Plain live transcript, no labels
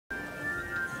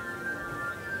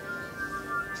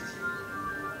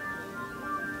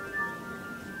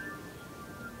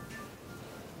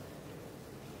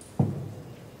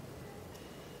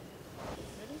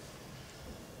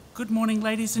Good morning,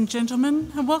 ladies and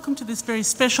gentlemen, and welcome to this very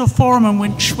special forum in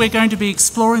which we're going to be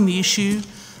exploring the issue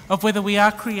of whether we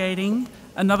are creating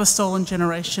another stolen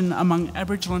generation among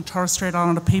Aboriginal and Torres Strait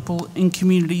Islander people in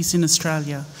communities in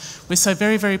Australia. We're so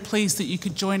very, very pleased that you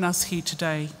could join us here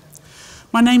today.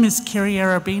 My name is Kerry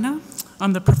Arabena.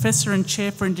 I'm the Professor and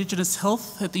Chair for Indigenous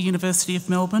Health at the University of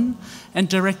Melbourne and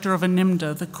Director of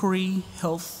ANEMDA, the Koori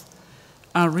Health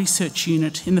Research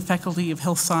Unit in the Faculty of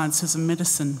Health Sciences and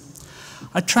Medicine.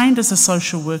 I trained as a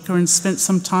social worker and spent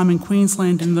some time in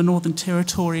Queensland in the Northern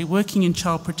Territory working in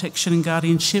child protection and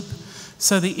guardianship,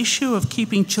 so the issue of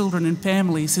keeping children and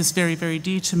families is very, very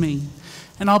dear to me,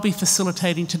 and I'll be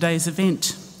facilitating today's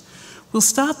event. We'll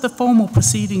start the formal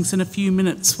proceedings in a few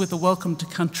minutes with a welcome to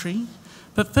country,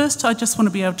 but first I just want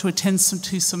to be able to attend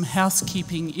to some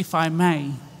housekeeping, if I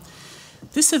may.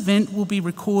 This event will be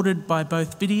recorded by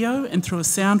both video and through a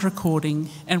sound recording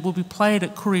and will be played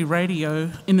at Koori Radio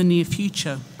in the near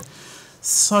future.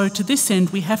 So to this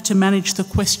end, we have to manage the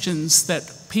questions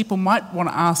that people might want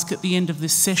to ask at the end of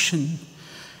this session.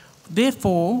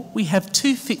 Therefore, we have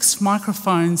two fixed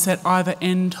microphones at either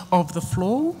end of the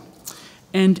floor.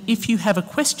 And if you have a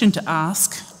question to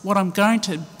ask, what I'm going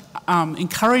to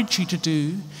encourage you to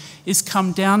do is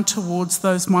come down towards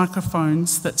those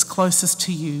microphones that's closest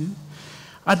to you.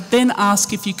 I'd then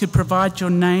ask if you could provide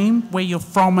your name, where you're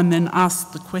from, and then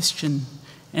ask the question.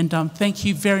 And thank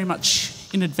you very much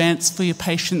in advance for your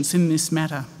patience in this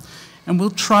matter. And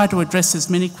we'll try to address as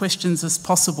many questions as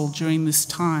possible during this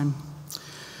time.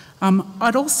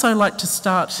 I'd also like to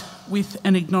start with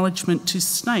an acknowledgement to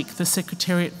SNAICC, the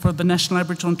Secretariat for the National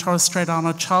Aboriginal and Torres Strait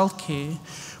Islander Childcare,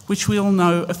 which we all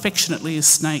know affectionately as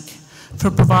SNAICC, for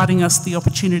providing us the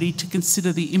opportunity to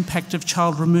consider the impact of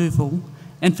child removal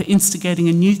and for instigating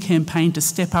a new campaign to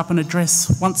step up and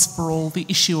address once for all the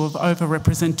issue of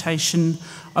over-representation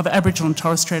of Aboriginal and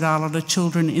Torres Strait Islander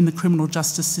children in the criminal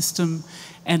justice system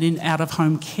and in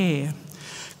out-of-home care.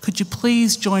 Could you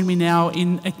please join me now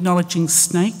in acknowledging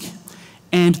SNAICC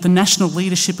and the national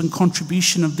leadership and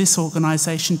contribution of this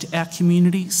organisation to our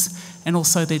communities and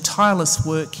also their tireless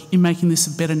work in making this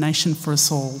a better nation for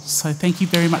us all. So thank you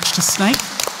very much to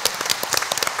SNAICC.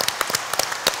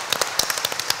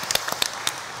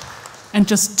 And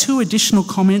just two additional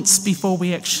comments before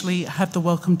we actually have the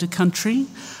welcome to country.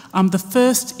 The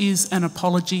first is an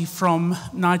apology from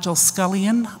Nigel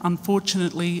Scullion.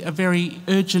 Unfortunately, a very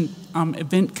urgent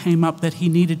event came up that he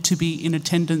needed to be in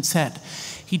attendance at.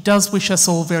 He does wish us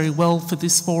all very well for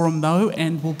this forum though,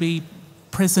 and will be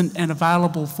present and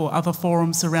available for other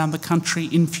forums around the country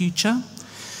in future.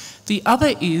 The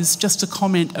other is just a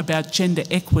comment about gender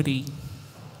equity.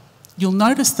 You'll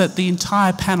notice that the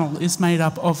entire panel is made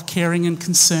up of caring and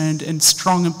concerned and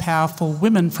strong and powerful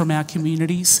women from our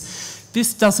communities.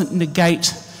 This doesn't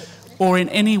negate or in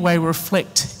any way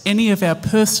reflect any of our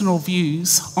personal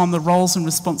views on the roles and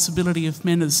responsibility of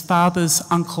men as fathers,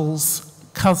 uncles,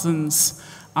 cousins,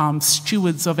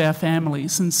 stewards of our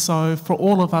families. And so for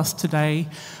all of us today,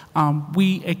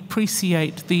 we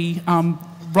appreciate the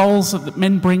roles that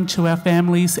men bring to our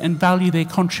families and value their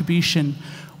contribution.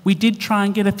 We did try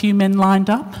and get a few men lined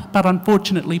up, but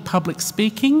unfortunately public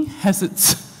speaking has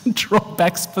its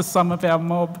drawbacks for some of our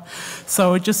mob.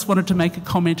 So I just wanted to make a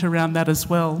comment around that as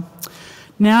well.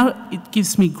 Now it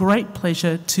gives me great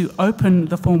pleasure to open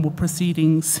the formal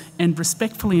proceedings and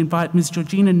respectfully invite Ms.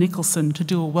 Georgina Nicholson to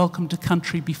do a welcome to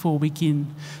country before we begin.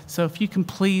 So if you can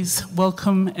please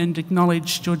welcome and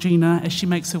acknowledge Georgina as she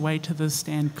makes her way to the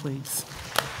stand, please.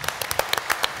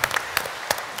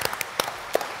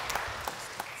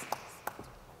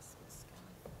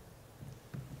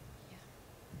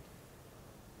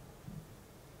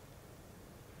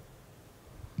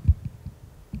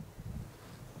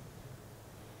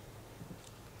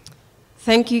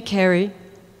 Thank you, Kerry.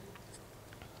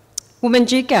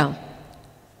 Womanjika.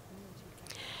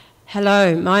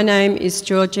 Hello, my name is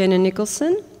Georgina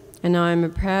Nicholson and I am a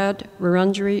proud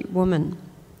Wurundjeri woman.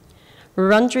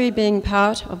 Wurundjeri being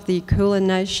part of the Kulin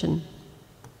Nation.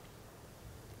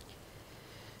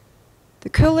 The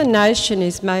Kulin Nation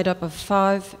is made up of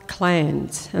 5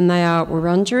 clans and they are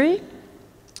Wurundjeri,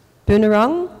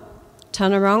 Boonwurrung,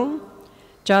 Tanarong,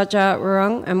 Dja Dja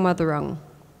Wurrung and Wathaurong.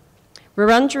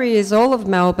 Wurundjeri is all of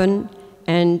Melbourne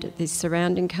and the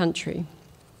surrounding country.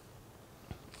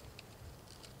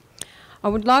 I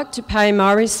would like to pay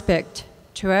my respect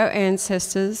to our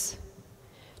ancestors,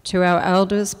 to our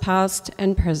elders past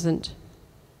and present,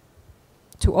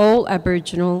 to all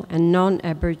Aboriginal and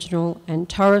non-Aboriginal and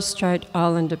Torres Strait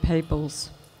Islander peoples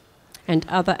and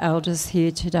other elders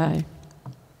here today.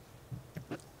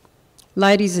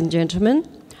 Ladies and gentlemen,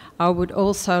 I would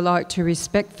also like to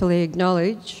respectfully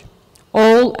acknowledge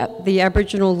all the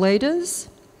Aboriginal leaders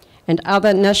and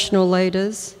other national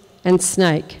leaders, and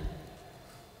SNAICC.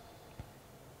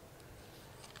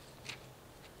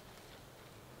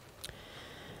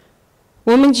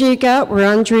 Womanjiga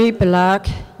Wurundjeri Balak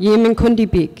Yemen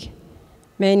Kundibik,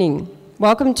 meaning,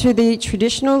 welcome to the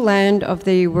traditional land of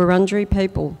the Wurundjeri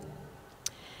people.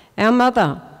 Our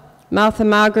mother, Martha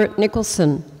Margaret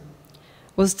Nicholson,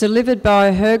 was delivered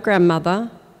by her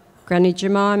grandmother, Granny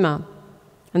Jemima,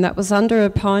 and that was under a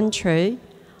pine tree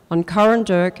on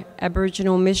Corrindurk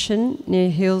Aboriginal Mission near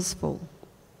Healesville.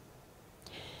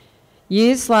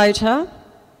 Years later,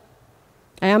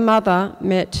 our mother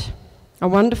met a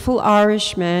wonderful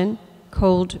Irish man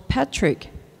called Patrick,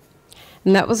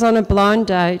 and that was on a blind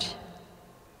date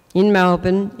in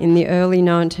Melbourne in the early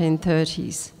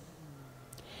 1930s.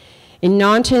 In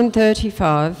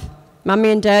 1935,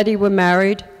 Mummy and Daddy were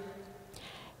married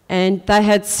and they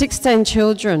had 16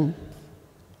 children,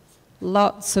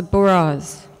 lots of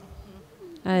burras.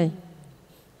 Hey,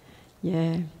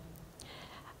 yeah.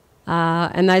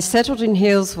 And they settled in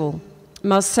Healesville.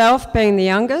 Myself being the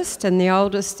youngest, and the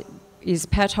oldest is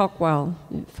Pat Hockwell,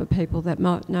 for people that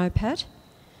might know Pat.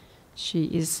 She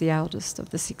is the eldest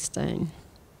of the 16,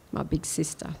 my big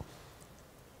sister.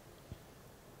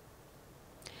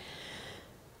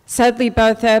 Sadly,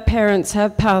 both our parents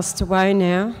have passed away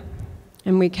now,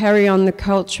 and we carry on the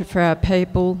culture for our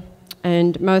people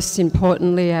and, most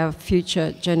importantly, our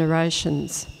future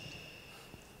generations.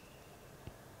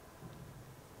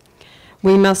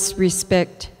 We must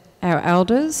respect our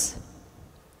elders,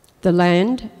 the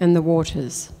land and the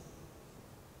waters.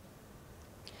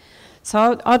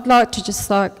 So I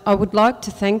would like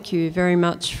to thank you very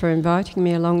much for inviting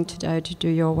me along today to do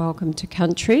your Welcome to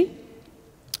Country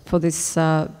for this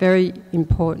very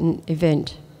important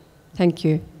event. Thank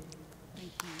you.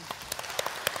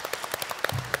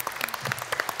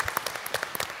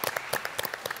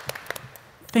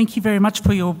 Thank you very much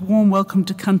for your warm welcome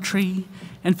to Country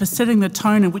and for setting the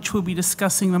tone in which we'll be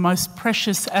discussing the most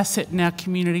precious asset in our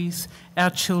communities, our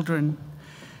children.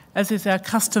 As is our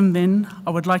custom then, I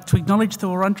would like to acknowledge the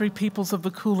Wurundjeri peoples of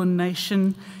the Kulin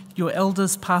Nation, your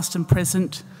elders past and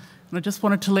present, and I just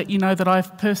wanted to let you know that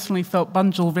I've personally felt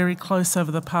Bunjil very close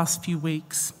over the past few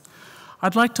weeks.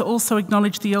 I'd like to also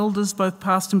acknowledge the elders, both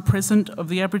past and present, of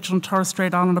the Aboriginal and Torres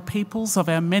Strait Islander peoples, of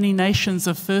our many nations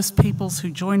of First Peoples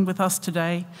who join with us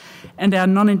today, and our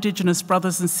non-Indigenous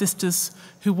brothers and sisters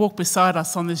who walk beside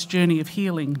us on this journey of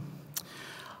healing.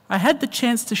 I had the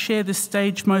chance to share this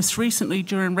stage most recently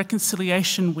during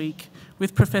Reconciliation Week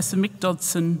with Professor Mick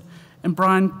Dodson and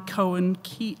Brian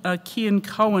Kian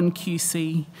Cohen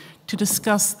QC to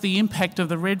discuss the impact of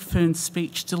the Redfern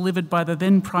speech delivered by the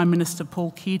then Prime Minister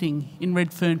Paul Keating in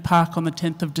Redfern Park on the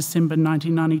 10th of December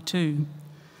 1992.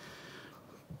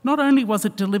 Not only was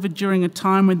it delivered during a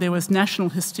time when there was national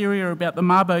hysteria about the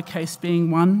Mabo case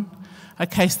being won, a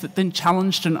case that then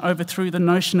challenged and overthrew the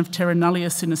notion of terra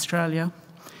nullius in Australia,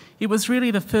 it was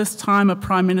really the first time a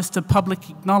Prime Minister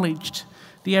publicly acknowledged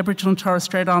the Aboriginal and Torres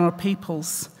Strait Islander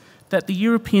peoples that the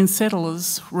European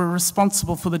settlers were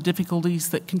responsible for the difficulties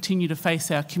that continue to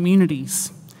face our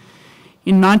communities.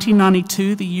 In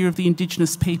 1992, the year of the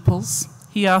Indigenous peoples,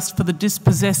 he asked for the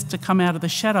dispossessed to come out of the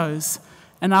shadows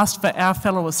and asked for our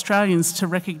fellow Australians to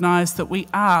recognise that we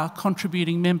are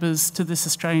contributing members to this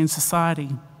Australian society.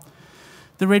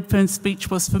 The Redfern speech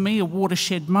was for me a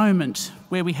watershed moment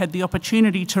where we had the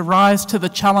opportunity to rise to the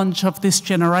challenge of this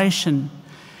generation,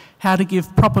 how to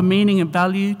give proper meaning and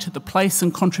value to the place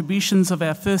and contributions of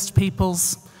our First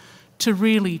Peoples, to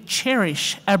really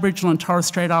cherish Aboriginal and Torres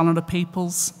Strait Islander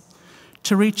peoples,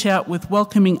 to reach out with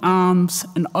welcoming arms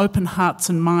and open hearts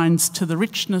and minds to the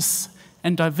richness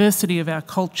and diversity of our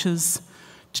cultures,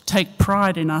 to take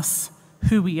pride in us,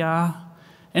 who we are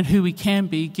and who we can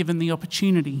be given the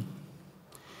opportunity.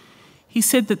 He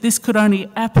said that this could only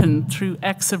happen through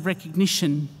acts of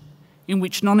recognition in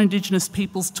which non-Indigenous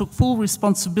peoples took full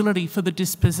responsibility for the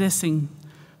dispossessing,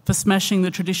 for smashing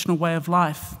the traditional way of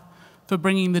life, for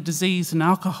bringing the disease and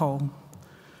alcohol,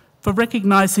 for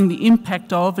recognising the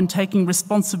impact of and taking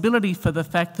responsibility for the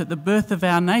fact that the birth of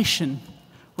our nation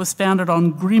was founded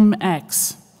on grim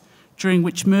acts during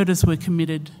which murders were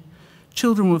committed,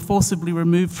 children were forcibly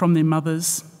removed from their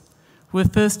mothers, where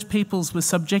First Peoples were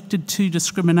subjected to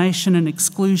discrimination and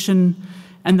exclusion,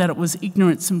 and that it was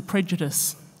ignorance and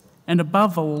prejudice, and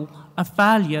above all, a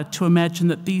failure to imagine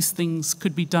that these things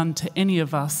could be done to any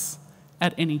of us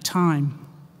at any time.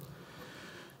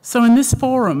 So in this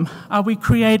forum, are we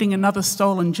creating another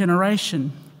stolen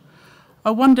generation?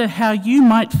 I wonder how you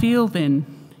might feel then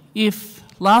if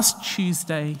last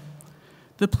Tuesday,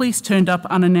 The police turned up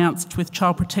unannounced with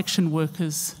child protection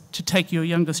workers to take your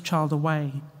youngest child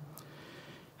away.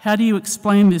 How do you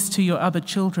explain this to your other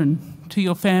children, to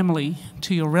your family,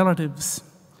 to your relatives?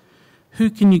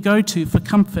 Who can you go to for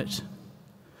comfort?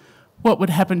 What would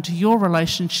happen to your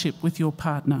relationship with your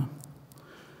partner?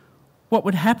 What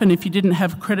would happen if you didn't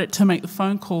have credit to make the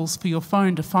phone calls for your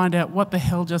phone to find out what the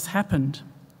hell just happened?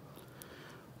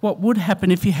 What would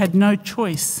happen if you had no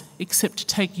choice except to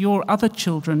take your other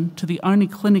children to the only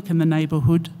clinic in the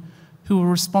neighbourhood who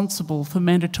were responsible for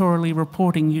mandatorily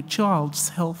reporting your child's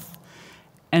health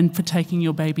and for taking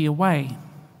your baby away?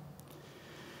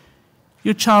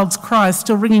 Your child's cries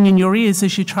still ringing in your ears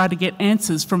as you try to get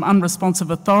answers from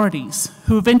unresponsive authorities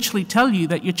who eventually tell you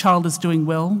that your child is doing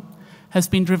well, has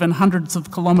been driven hundreds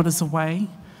of kilometres away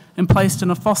and placed in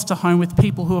a foster home with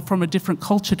people who are from a different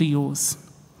culture to yours.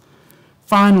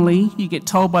 Finally, you get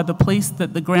told by the police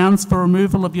that the grounds for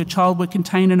removal of your child were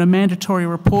contained in a mandatory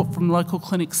report from local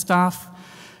clinic staff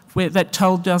that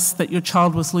told us that your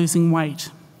child was losing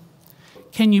weight.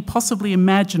 Can you possibly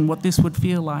imagine what this would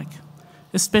feel like,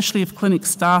 especially if clinic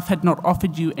staff had not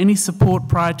offered you any support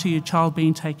prior to your child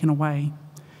being taken away?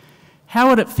 How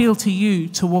would it feel to you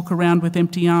to walk around with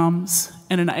empty arms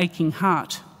and an aching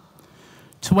heart,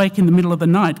 to wake in the middle of the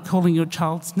night calling your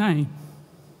child's name?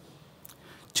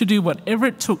 To do whatever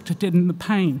it took to deaden the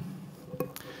pain,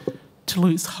 to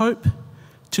lose hope,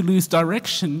 to lose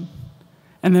direction,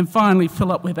 and then finally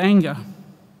fill up with anger.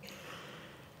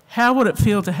 How would it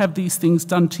feel to have these things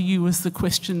done to you is the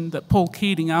question that Paul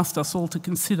Keating asked us all to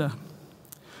consider.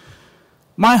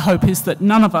 My hope is that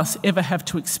none of us ever have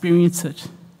to experience it,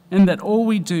 and that all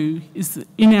we do is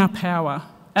in our power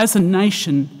as a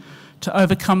nation to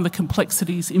overcome the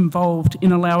complexities involved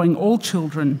in allowing all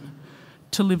children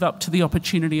to live up to the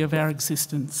opportunity of our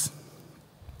existence.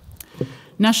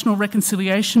 National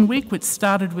Reconciliation Week, which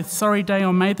started with Sorry Day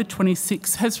on May the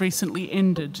 26th, has recently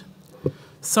ended.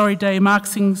 Sorry Day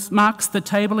marks the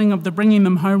tabling of the Bringing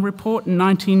Them Home report in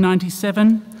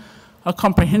 1997, a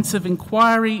comprehensive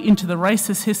inquiry into the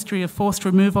racist history of forced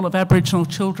removal of Aboriginal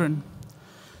children.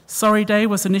 Sorry Day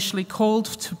was initially called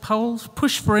to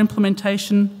push for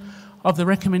implementation of the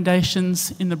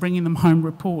recommendations in the Bringing Them Home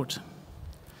report.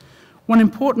 One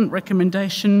important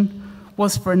recommendation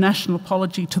was for a national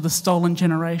apology to the stolen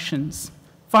generations,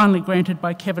 finally granted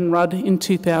by Kevin Rudd in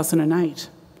 2008.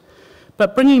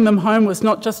 But Bringing Them Home was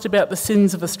not just about the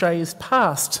sins of Australia's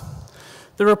past.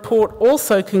 The report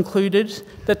also concluded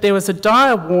that there was a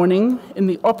dire warning in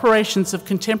the operations of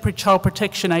contemporary child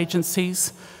protection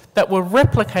agencies that were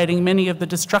replicating many of the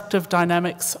destructive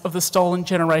dynamics of the stolen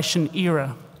generation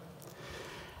era.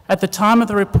 At the time of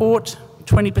the report,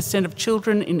 20% of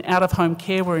children in out-of-home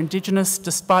care were Indigenous,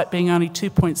 despite being only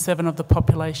 2.7% of the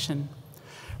population.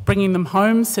 Bringing Them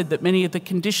Home said that many of the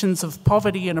conditions of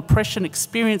poverty and oppression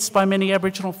experienced by many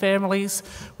Aboriginal families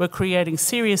were creating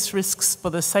serious risks for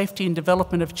the safety and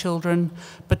development of children,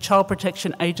 but child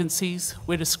protection agencies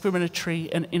were discriminatory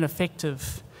and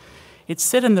ineffective. It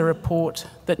said in the report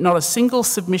that not a single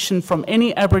submission from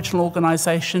any Aboriginal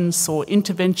organisation saw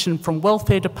intervention from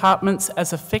welfare departments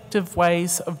as effective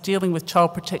ways of dealing with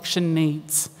child protection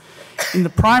needs. And the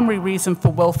primary reason for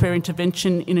welfare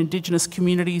intervention in Indigenous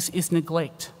communities is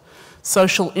neglect.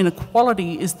 Social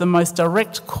inequality is the most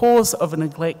direct cause of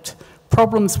neglect.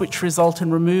 Problems which result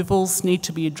in removals need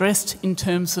to be addressed in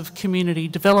terms of community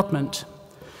development.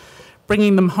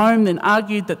 Bringing Them Home then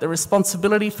argued that the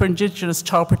responsibility for Indigenous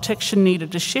child protection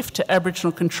needed to shift to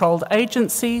Aboriginal-controlled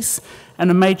agencies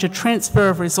and a major transfer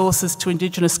of resources to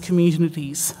Indigenous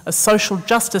communities. A social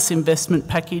justice investment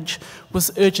package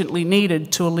was urgently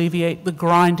needed to alleviate the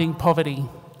grinding poverty.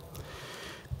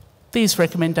 These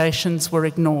recommendations were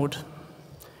ignored.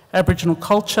 Aboriginal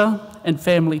culture and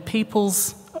family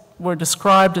peoples were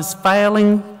described as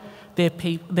failing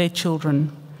their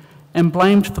children and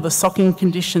blamed for the socking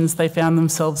conditions they found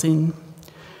themselves in.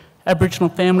 Aboriginal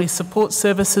family support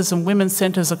services and women's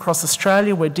centres across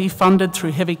Australia were defunded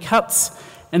through heavy cuts,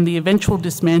 and the eventual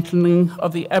dismantling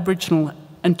of the Aboriginal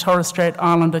and Torres Strait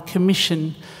Islander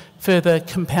Commission further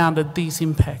compounded these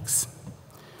impacts.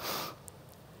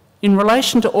 In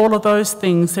relation to all of those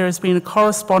things, there has been a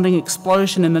corresponding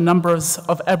explosion in the numbers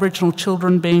of Aboriginal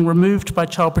children being removed by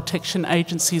child protection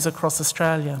agencies across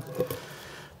Australia.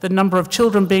 The number of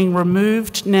children being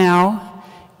removed now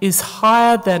is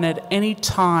higher than at any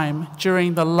time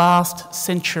during the last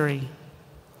century.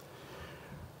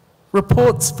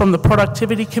 Reports from the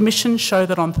Productivity Commission show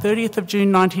that on 30th of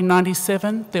June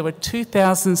 1997, there were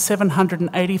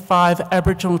 2,785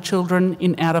 Aboriginal children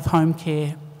in out-of-home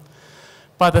care.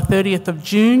 By the 30th of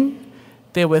June,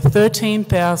 there were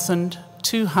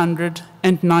 13,200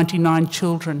 and 99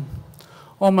 children,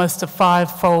 almost a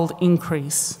 5-fold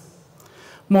increase.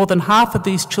 More than half of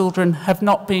these children have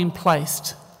not been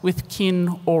placed with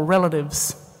kin or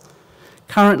relatives.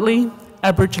 Currently,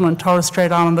 Aboriginal and Torres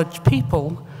Strait Islander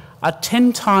people are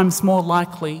 10 times more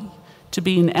likely to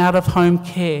be in out-of-home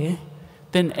care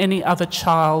than any other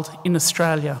child in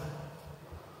Australia.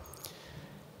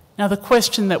 Now, the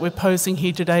question that we're posing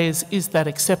here today is that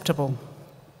acceptable?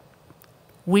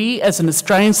 We, as an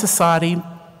Australian society,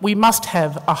 we must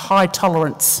have a high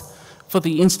tolerance for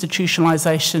the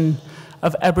institutionalisation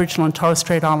of Aboriginal and Torres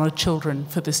Strait Islander children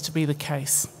for this to be the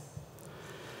case.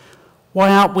 Why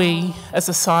aren't we, as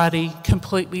a society,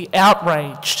 completely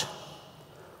outraged?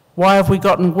 Why have we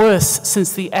gotten worse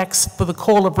since the acts for the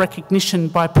call of recognition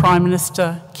by Prime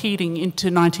Minister Keating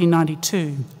into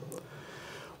 1992?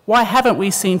 Why haven't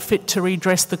we seen fit to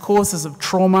redress the causes of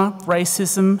trauma,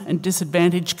 racism and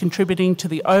disadvantage contributing to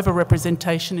the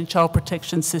overrepresentation in child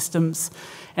protection systems?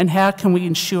 And how can we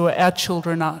ensure our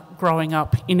children are growing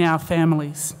up in our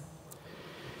families?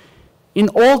 In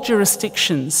all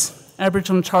jurisdictions,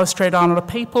 Aboriginal and Torres Strait Islander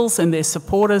peoples and their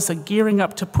supporters are gearing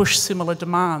up to push similar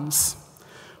demands.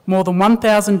 More than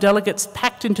 1,000 delegates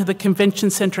packed into the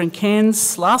Convention Centre in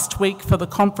Cairns last week for the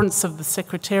conference of the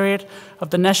Secretariat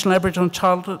of the National Aboriginal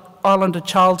Islander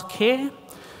Child Care,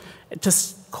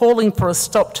 calling for a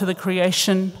stop to the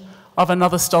creation of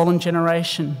another stolen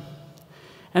generation.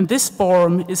 And this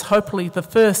forum is hopefully the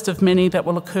first of many that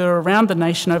will occur around the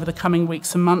nation over the coming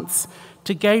weeks and months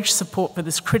to gauge support for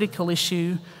this critical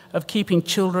issue of keeping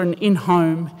children in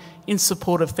home in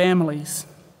support of families.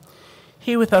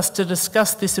 Here with us to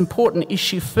discuss this important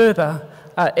issue further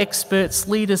are experts,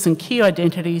 leaders and key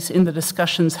identities in the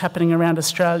discussions happening around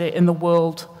Australia and the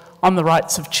world on the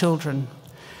rights of children.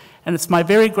 And it's my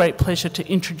very great pleasure to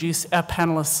introduce our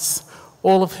panellists,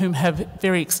 all of whom have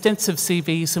very extensive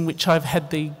CVs in which I've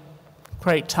had the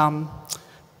great,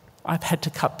 I've had to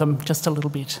cut them just a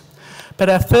little bit. But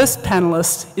our first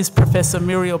panellist is Professor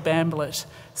Muriel Bamblett,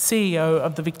 CEO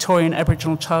of the Victorian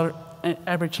Aboriginal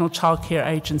Childcare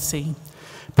Agency.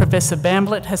 Professor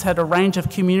Bamblett has had a range of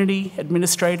community,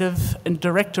 administrative and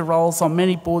director roles on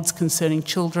many boards concerning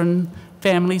children,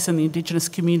 families and the Indigenous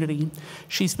community.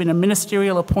 She's been a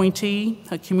ministerial appointee,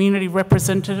 a community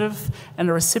representative and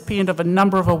a recipient of a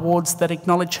number of awards that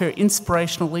acknowledge her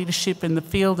inspirational leadership in the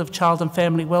field of child and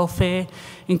family welfare,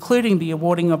 including the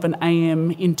awarding of an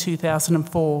AM in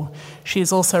 2004. She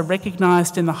is also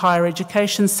recognised in the higher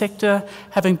education sector,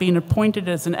 having been appointed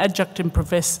as an adjunct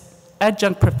professor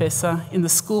in the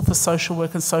School for Social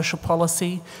Work and Social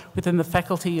Policy within the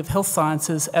Faculty of Health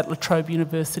Sciences at La Trobe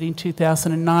University in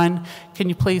 2009. Can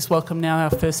you please welcome now our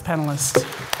first panellist?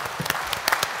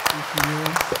 Thank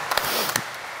you.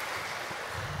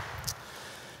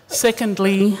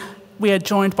 Secondly, we are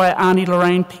joined by Aunty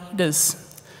Lorraine Peeters,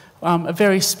 a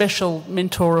very special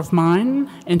mentor of mine,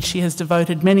 and she has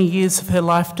devoted many years of her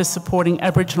life to supporting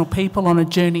Aboriginal people on a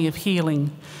journey of healing.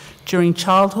 During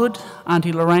childhood,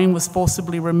 Aunty Lorraine was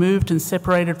forcibly removed and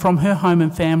separated from her home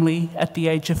and family at the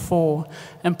age of 4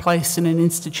 and placed in an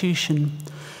institution.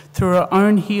 Through her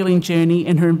own healing journey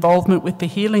and her involvement with the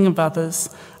healing of others,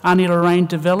 Aunty Lorraine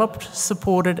developed,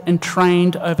 supported and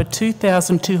trained over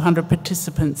 2,200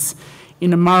 participants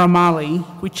in a Marumali,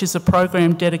 which is a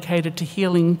program dedicated to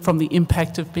healing from the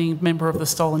impact of being a member of the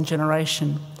stolen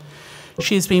generation.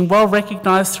 She has been well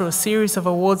recognised through a series of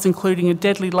awards, including a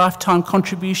Deadly Lifetime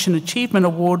Contribution Achievement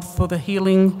Award for the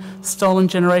Healing Stolen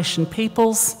Generation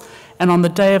Peoples, and on the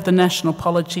day of the National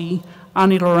Apology,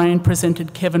 Aunty Lorraine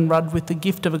presented Kevin Rudd with the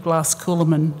gift of a glass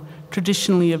coolamin,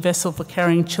 traditionally a vessel for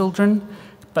carrying children,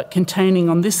 but containing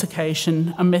on this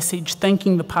occasion a message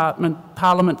thanking the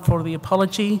Parliament for the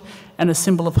apology and a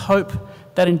symbol of hope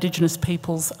that Indigenous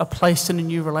peoples are placed in a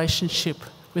new relationship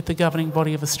with the governing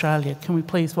body of Australia. Can we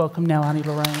please welcome now Aunty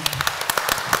Lorraine.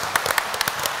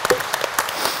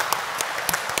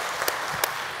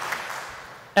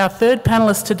 Our third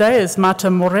panellist today is Marta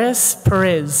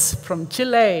Torres from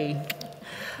Chile,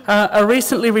 a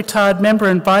recently retired member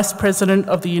and Vice President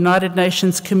of the United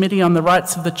Nations Committee on the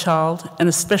Rights of the Child and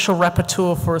a Special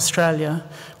Rapporteur for Australia.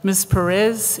 Ms.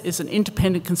 Torres is an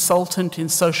independent consultant in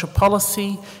social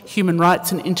policy, human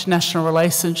rights and international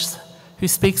relations who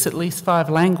speaks at least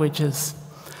 5 languages.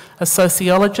 A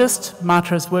sociologist, Marta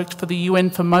has worked for the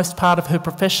UN for most part of her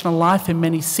professional life in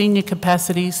many senior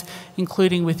capacities,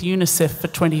 including with UNICEF for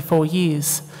 24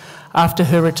 years. After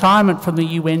her retirement from the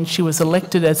UN, she was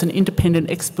elected as an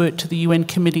independent expert to the UN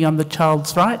Committee on the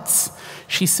Child's Rights.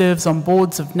 She serves on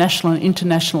boards of national and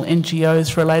international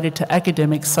NGOs related to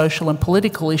academic, social and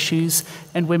political issues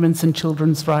and women's and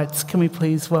children's rights. Can we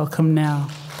please welcome now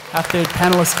our third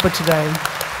panellist for today.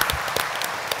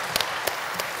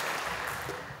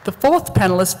 The fourth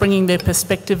panellist bringing their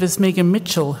perspective is Megan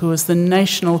Mitchell, who is the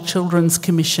National Children's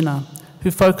Commissioner,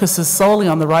 who focuses solely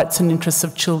on the rights and interests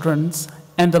of children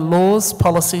and the laws,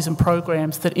 policies and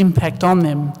programs that impact on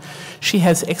them. She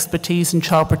has expertise in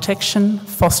child protection,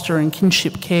 foster and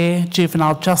kinship care,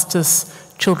 juvenile justice,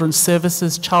 children's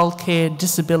services, childcare,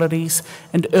 disabilities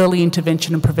and early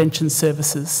intervention and prevention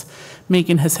services.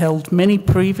 Megan has held many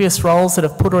previous roles that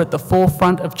have put her at the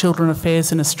forefront of children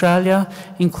affairs in Australia,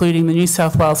 including the New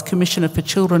South Wales Commissioner for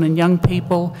Children and Young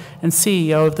People and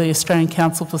CEO of the Australian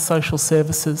Council for Social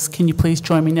Services. Can you please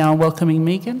join me now in welcoming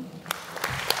Megan?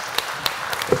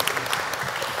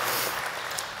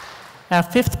 Our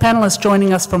fifth panellist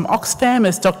joining us from Oxfam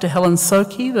is Dr. Helen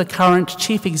Szoke, the current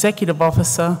Chief Executive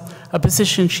Officer, a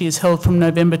position she has held from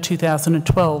November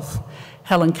 2012.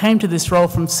 Helen came to this role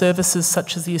from services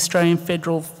such as the Australian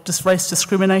Federal Race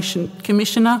Discrimination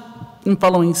Commissioner and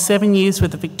following 7 years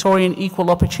with the Victorian Equal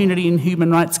Opportunity and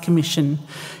Human Rights Commission.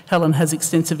 Helen has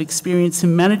extensive experience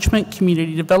in management,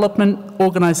 community development,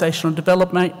 organisational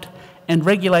development and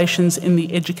regulations in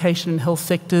the education and health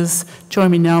sectors.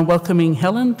 Join me now in welcoming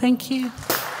Helen. Thank you.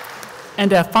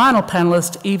 And our final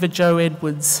panellist, Eva Jo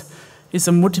Edwards, is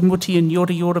a Muti Muti and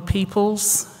Yorta Yorta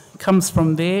peoples, comes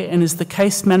from there and is the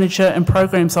Case Manager and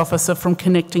Programs Officer from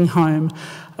Connecting Home,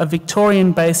 a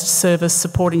Victorian-based service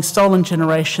supporting stolen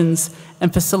generations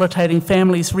and facilitating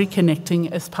families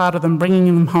reconnecting as part of them bringing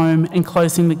them home and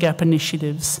closing the gap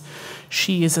initiatives.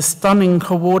 She is a stunning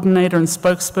coordinator and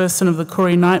spokesperson of the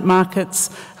Koori Night Markets,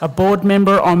 a board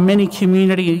member on many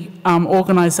community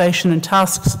organisation and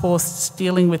task forces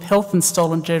dealing with health and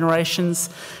stolen generations.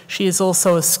 She is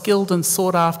also a skilled and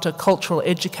sought-after cultural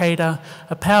educator,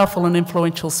 a powerful and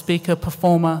influential speaker,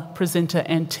 performer, presenter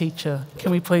and teacher.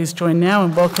 Can we please join now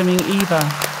in welcoming Eva?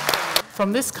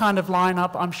 From this kind of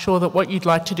lineup, I'm sure that what you'd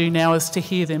like to do now is to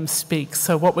hear them speak.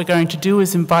 So what we're going to do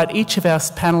is invite each of our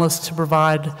panellists to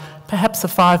provide perhaps a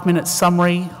 5-minute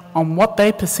summary on what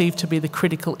they perceive to be the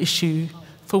critical issue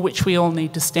for which we all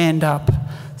need to stand up.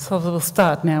 So we'll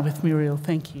start now with Muriel.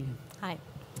 Thank you. Hi.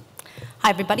 Hi,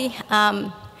 everybody.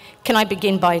 Can I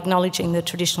begin by acknowledging the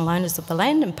traditional owners of the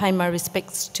land and pay my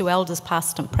respects to elders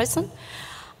past and present.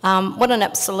 What an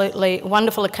absolutely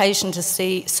wonderful occasion to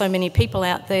see so many people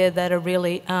out there that are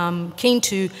really keen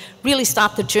to really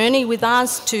start the journey with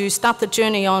us, to start the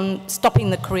journey on stopping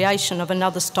the creation of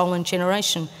another stolen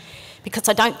generation. Because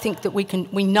I don't think that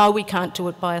we know we can't do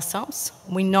it by ourselves.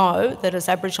 We know that as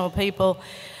Aboriginal people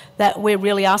that we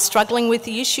really are struggling with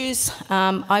the issues.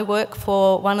 I work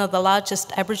for one of the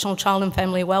largest Aboriginal child and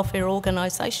family welfare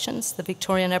organisations, the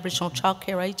Victorian Aboriginal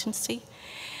Childcare Agency.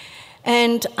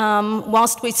 And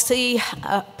whilst we see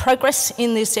progress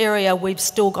in this area, we've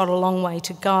still got a long way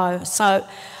to go. So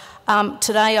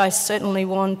today I certainly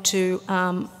want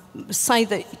to say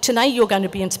that today you're going to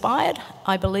be inspired,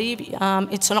 I believe.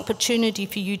 It's an opportunity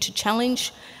for you to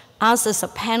challenge us as a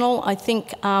panel. I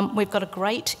think we've got a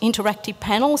great interactive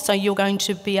panel, so you're going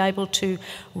to be able to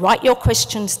write your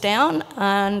questions down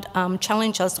and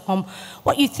challenge us on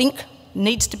what you think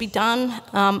needs to be done.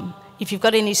 If you've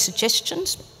got any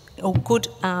suggestions or good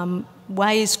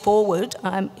ways forward,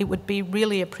 it would be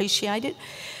really appreciated.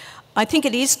 I think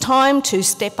it is time to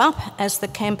step up, as the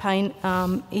campaign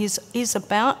is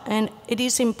about, and it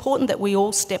is important that we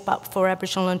all step up for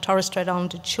Aboriginal and Torres Strait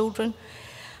Islander children.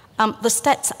 The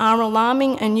stats are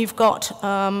alarming, and you've got,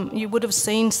 you would have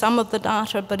seen some of the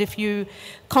data, but if you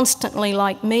constantly,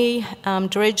 like me,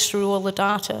 dredge through all the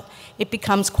data, it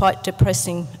becomes quite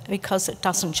depressing because it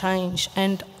doesn't change.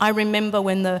 And I remember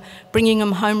when the Bringing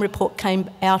Them Home report came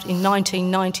out in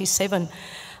 1997,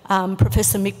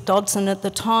 Professor Mick Dodson at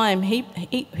the time, he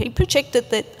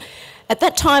projected that at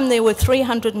that time there were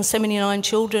 379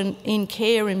 children in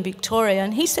care in Victoria,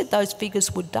 and he said those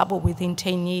figures would double within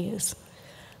 10 years.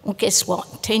 Well, guess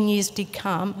what? 10 years did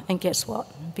come, and guess what?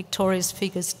 Victoria's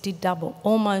figures did double,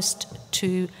 almost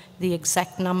to the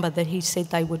exact number that he said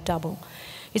they would double.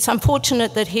 It's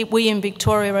unfortunate that we in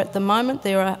Victoria at the moment,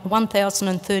 there are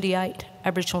 1,038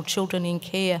 Aboriginal children in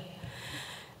care.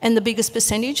 And the biggest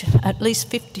percentage, at least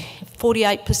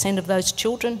 48% of those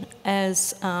children,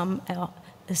 as our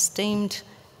esteemed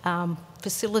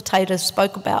facilitator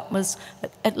spoke about, was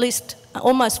at least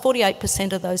almost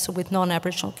 48% of those are with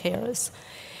non-Aboriginal carers.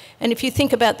 And if you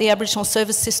think about the Aboriginal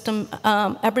service system,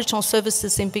 Aboriginal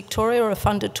services in Victoria are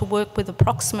funded to work with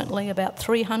approximately about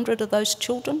 300 of those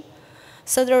children.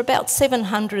 So there are about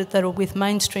 700 that are with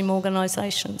mainstream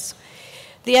organisations.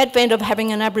 The advent of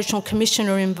having an Aboriginal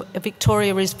Commissioner in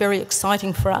Victoria is very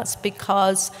exciting for us,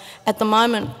 because at the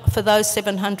moment, for those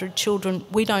 700 children,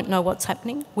 we don't know what's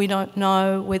happening. We don't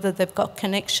know whether they've got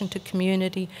connection to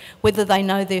community, whether they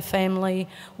know their family,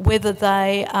 whether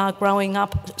they are growing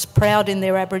up proud in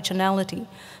their Aboriginality.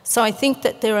 So I think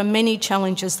that there are many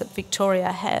challenges that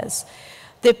Victoria has.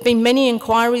 There have been many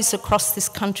inquiries across this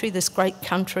country, this great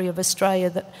country of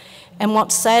Australia, and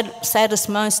what's saddest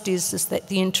most is that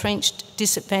the entrenched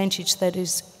disadvantage that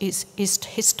is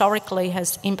historically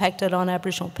has impacted on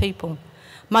Aboriginal people.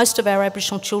 Most of our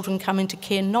Aboriginal children come into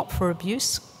care not for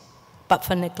abuse, but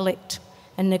for neglect,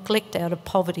 and neglect out of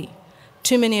poverty.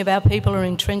 Too many of our people are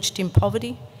entrenched in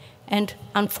poverty, and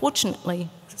unfortunately,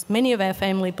 many of our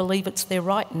family believe it's their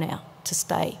right now to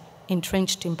stay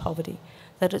entrenched in poverty,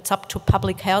 that it's up to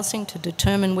public housing to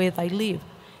determine where they live.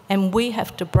 And we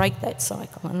have to break that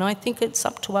cycle. And I think it's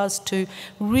up to us to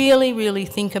really, really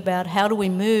think about how do we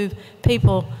move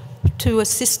people to a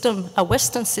system, a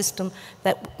Western system,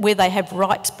 where they have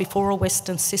rights before a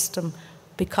Western system,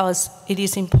 because it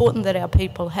is important that our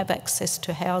people have access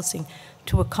to housing,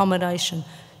 to accommodation,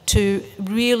 to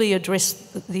really address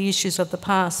the issues of the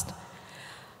past.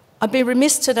 I'd be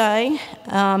remiss today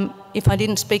if I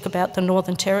didn't speak about the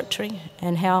Northern Territory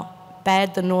and how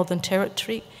bad the Northern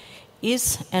Territory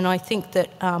is, and I think that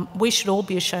we should all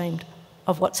be ashamed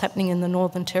of what's happening in the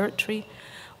Northern Territory.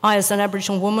 I, as an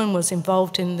Aboriginal woman, was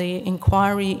involved in the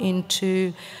inquiry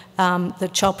into the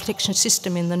child protection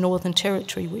system in the Northern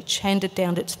Territory, which handed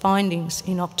down its findings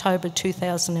in October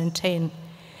 2010.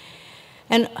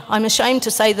 And I'm ashamed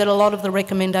to say that a lot of the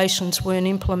recommendations weren't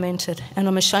implemented, and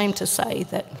I'm ashamed to say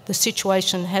that the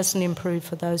situation hasn't improved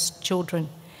for those children.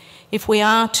 If we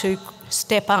are to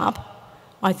step up,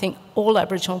 I think all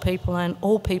Aboriginal people and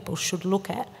all people should look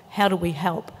at how do we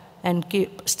help and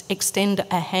extend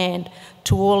a hand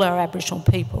to all our Aboriginal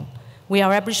people. We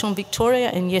are Aboriginal in Victoria,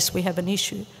 and yes, we have an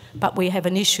issue, but we have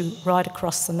an issue right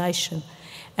across the nation.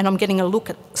 And I'm getting a look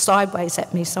sideways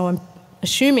at me, so I'm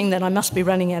assuming that I must be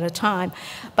running out of time.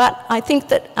 But I think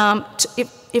that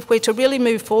if we're to really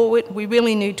move forward, we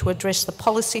really need to address the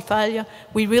policy failure.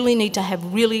 We really need to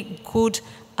have really good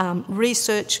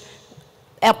research.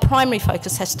 Our primary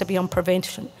focus has to be on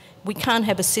prevention. We can't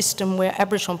have a system where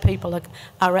Aboriginal people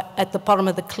are at the bottom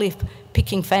of the cliff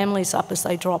picking families up as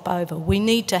they drop over. We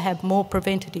need to have more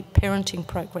preventative parenting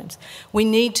programs. We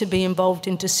need to be involved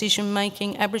in decision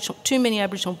making. Too many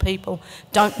Aboriginal people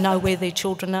don't know where their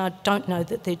children are, don't know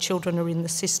that their children are in the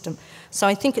system. So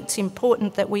I think it's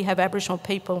important that we have Aboriginal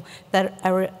people that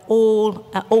are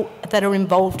that are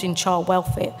involved in child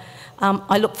welfare.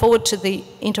 I look forward to the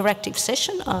interactive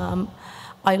session.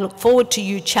 I look forward to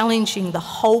you challenging the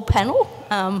whole panel,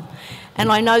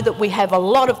 and I know that we have a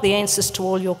lot of the answers to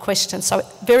all your questions, so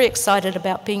very excited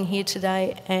about being here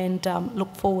today, and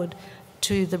look forward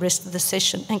to the rest of the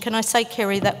session. And can I say,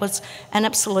 Kerry, that was an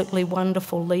absolutely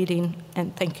wonderful lead-in,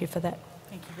 and thank you for that.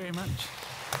 Thank you very much.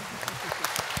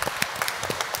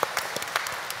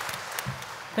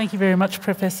 Thank you very much,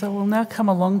 Professor. We'll now come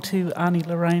along to Aunty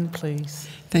Lorraine, please.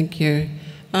 Thank you.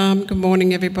 Good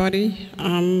morning, everybody.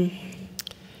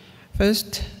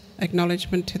 First,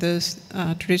 acknowledgement to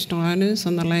the traditional owners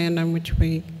on the land on which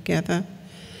we gather,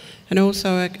 and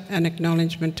also an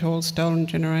acknowledgement to all stolen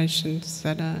generations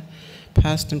that are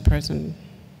past and present.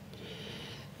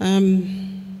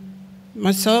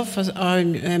 Myself, I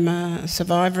am a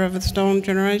survivor of the stolen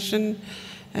generation,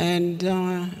 and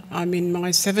I'm in my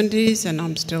 70s, and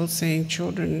I'm still seeing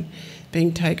children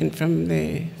being taken from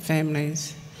their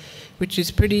families, which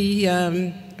is pretty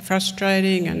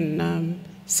frustrating and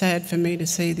sad for me to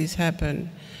see this happen,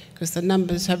 because the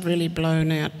numbers have really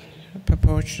blown out of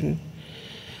proportion,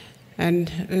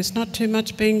 and there's not too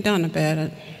much being done about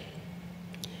it.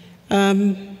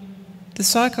 The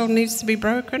cycle needs to be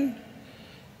broken.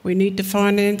 We need to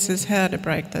find answers how to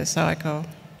break the cycle,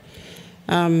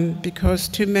 because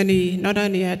too many, not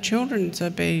only our children are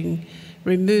being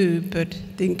removed, but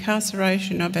the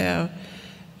incarceration of our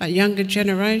younger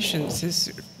generations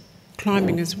is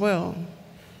climbing as well.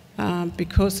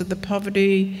 Because of the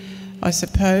poverty, I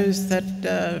suppose,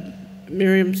 that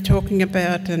Miriam's talking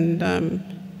about, and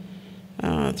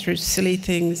through silly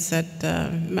things that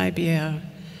maybe our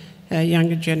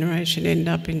younger generation end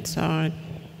up inside.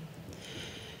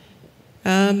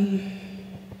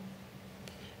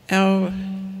 Our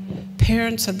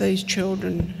parents of these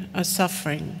children are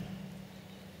suffering.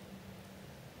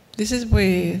 This is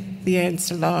where the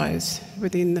answer lies,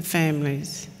 within the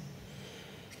families.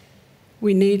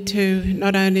 We need to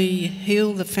not only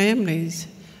heal the families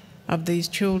of these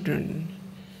children,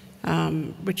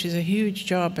 which is a huge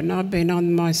job, and I've been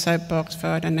on my soapbox for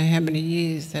I don't know how many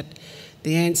years that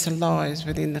the answer lies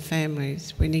within the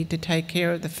families. We need to take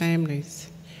care of the families,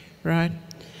 right?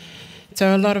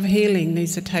 So a lot of healing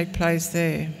needs to take place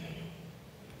there.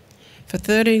 For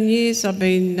 13 years I've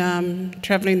been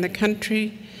travelling the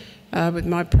country with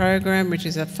my program, which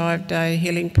is a 5-day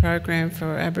healing program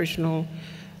for Aboriginal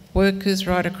workers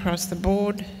right across the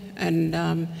board, and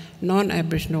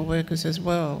non-Aboriginal workers as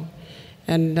well.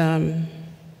 And I'm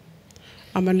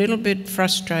a little bit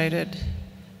frustrated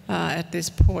at this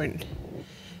point.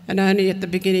 And only at the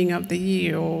beginning of the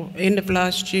year or end of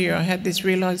last year, I had this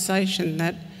realisation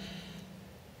that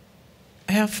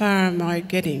how far am I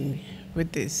getting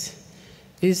with this?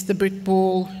 Is the brick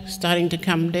wall starting to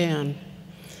come down?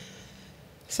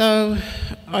 So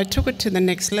I took it to the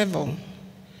next level.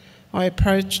 I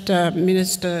approached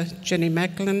Minister Jenny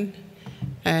Macklin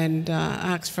and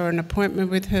asked for an appointment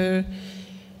with her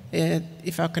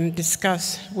if I can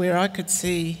discuss where I could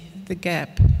see the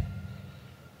gap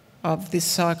of this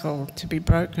cycle to be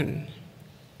broken.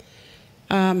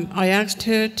 I asked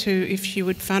her if she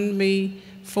would fund me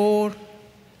 4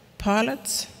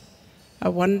 pilots,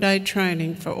 a 1-day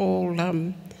training for all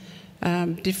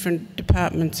different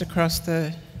departments across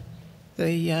that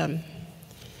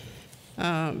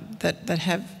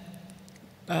have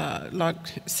like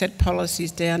set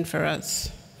policies down for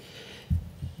us.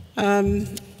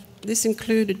 This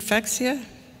included FAXIA,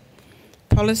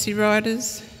 policy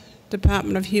writers,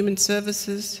 Department of Human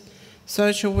Services,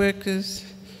 social workers,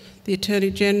 the Attorney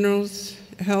Generals,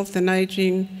 Health and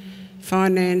Ageing,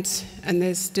 Finance, and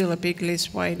there's still a big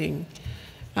list waiting.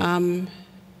 The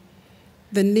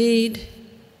need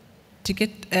to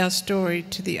get our story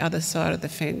to the other side of the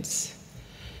fence.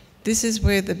 This is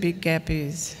where the big gap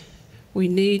is. We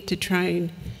need to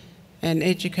train and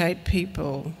educate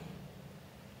people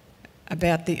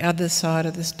about the other side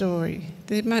of the story.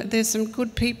 There's some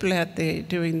good people out there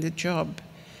doing the job,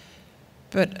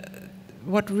 but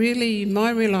what really, my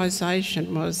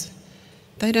realisation was,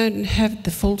 they don't have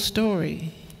the full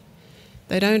story.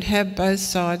 They don't have both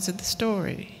sides of the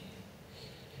story.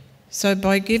 So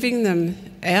by giving them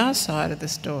our side of the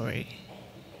story,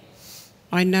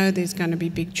 I know there's going to be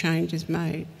big changes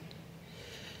made.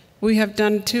 We have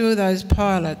done 2 of those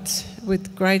pilots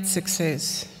with great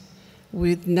success,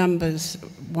 with numbers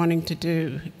wanting to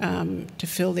do, to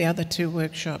fill the other 2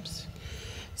 workshops.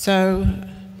 So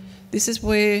this is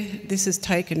where this has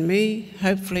taken me.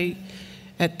 Hopefully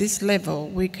at this level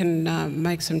we can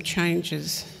make some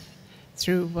changes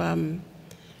through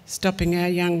stopping our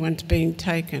young ones being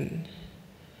taken.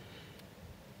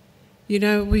 You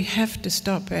know, we have to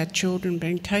stop our children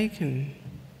being taken.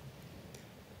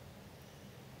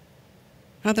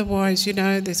 Otherwise, you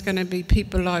know, there's going to be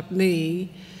people like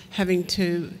me having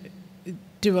to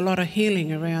do a lot of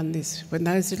healing around this. When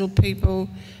those little people,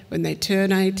 when they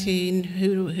turn 18,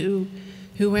 who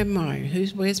am I?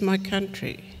 Where's my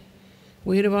country?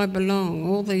 Where do I belong?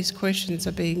 All these questions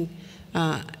are being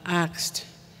asked.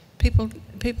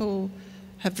 People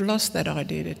have lost that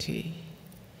identity.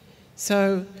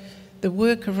 So the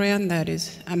work around that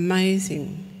is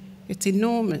amazing. It's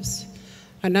enormous.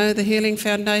 I know the Healing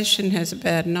Foundation has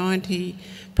about 90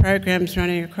 programs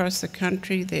running across the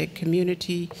country. They're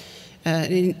community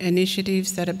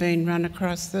initiatives that have been run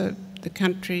across the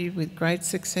country with great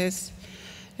success.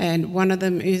 And one of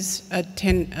them is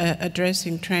addressing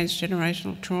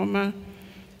transgenerational trauma,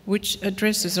 which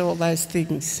addresses all those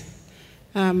things.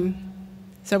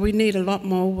 So we need a lot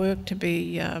more work to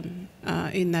be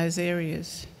in those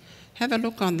areas. Have a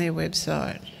look on their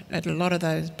website at a lot of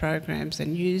those programs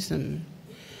and use them.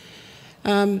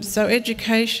 So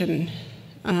education,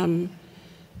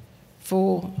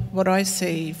 for what I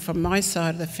see from my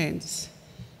side of the fence,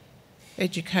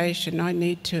 education, I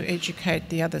need to educate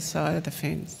the other side of the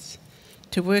fence,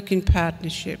 to work in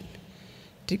partnership,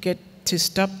 to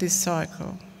stop this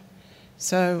cycle.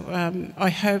 So I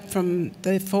hope from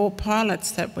the 4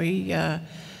 pilots that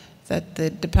that the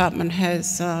department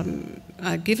has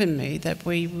given me, that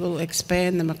we will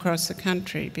expand them across the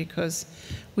country, because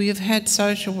we have had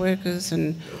social workers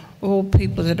and all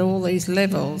people at all these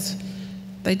levels.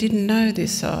 They didn't know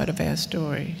this side of our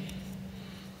story.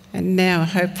 And now,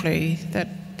 hopefully,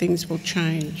 that things will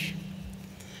change.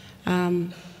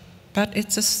 But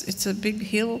it's a big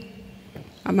hill.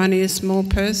 I'm only a small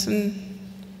person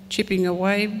chipping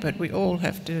away, but we all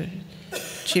have to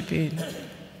chip in.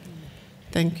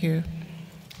 Thank you.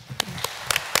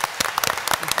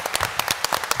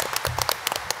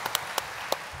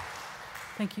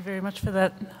 Thank you very much for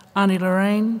that, Aunty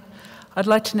Lorraine. I'd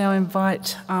like to now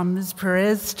invite Ms.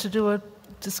 Perez to do a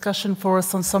discussion for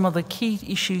us on some of the key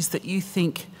issues that you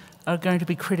think are going to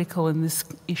be critical in this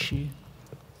issue.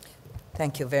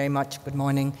 Thank you very much. Good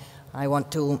morning. I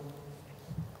want to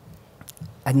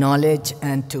acknowledge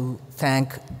and to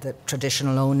thank the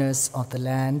traditional owners of the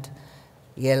land,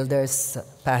 the elders,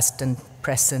 past and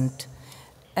present.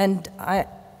 And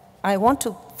I want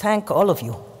to thank all of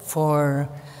you for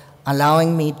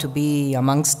allowing me to be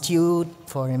amongst you,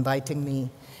 for inviting me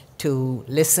to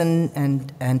listen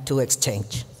and to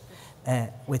exchange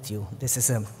with you. This is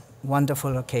a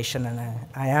wonderful occasion, and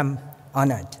I am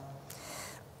honored.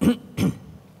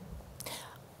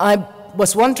 I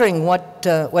was wondering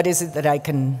what is it that I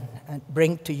can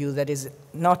bring to you that is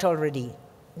not already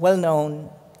well known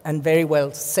and very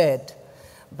well said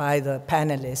by the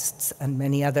panelists and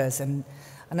many others. And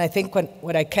I think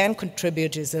what I can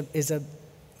contribute is a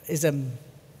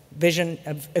vision,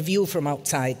 a view from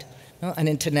outside, an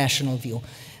international view.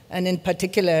 And in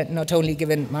particular, not only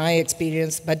given my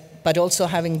experience, but also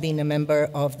having been a member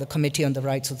of the Committee on the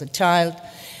Rights of the Child,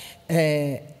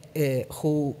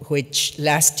 which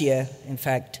last year, in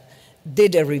fact,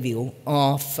 did a review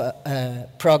of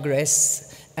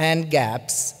progress and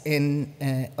gaps in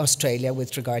Australia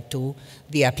with regard to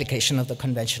the application of the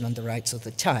Convention on the Rights of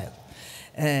the Child.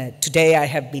 Today I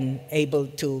have been able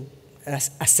to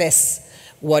assess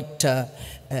what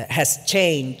has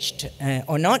changed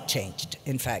or not changed,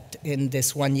 in fact, in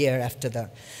this 1 year after the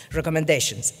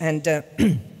recommendations. And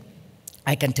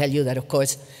I can tell you that, of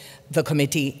course, the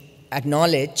committee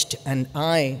acknowledged, and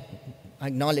I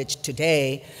acknowledge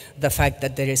today, the fact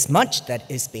that there is much that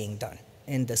is being done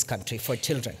in this country for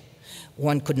children.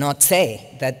 One could not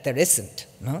say that there isn't.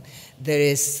 No?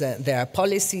 There are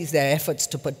policies, there are efforts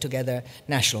to put together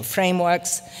national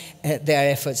frameworks, there are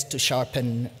efforts to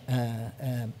sharpen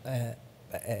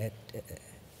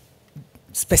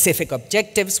specific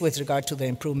objectives with regard to the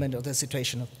improvement of the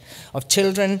situation of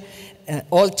children,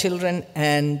 all children,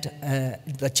 and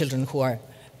the children who are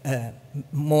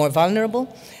more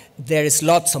vulnerable. There is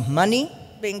lots of money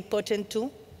being put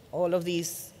into all of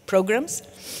these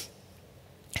programs,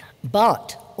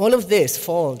 but all of this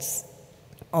falls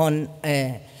on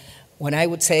what I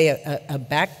would say a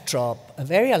backdrop, a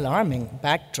very alarming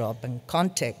backdrop and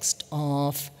context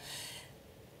of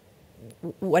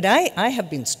what I have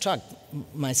been struck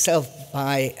myself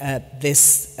by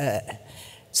this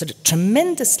sort of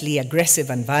tremendously aggressive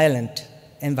and violent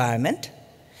environment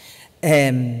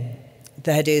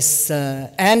that is,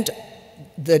 and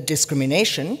the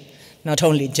discrimination, not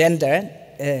only gender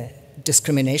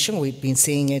discrimination, we've been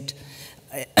seeing it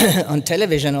on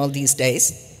television all these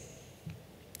days,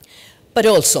 but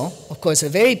also, of course, a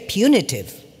very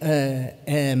punitive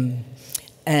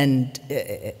and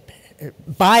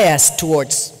bias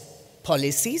towards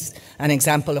policies. An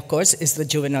example, of course, is the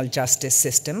juvenile justice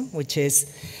system, which is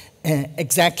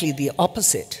exactly the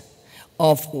opposite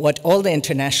of what all the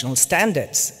international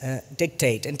standards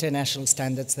dictate, international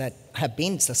standards that have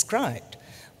been subscribed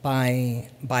by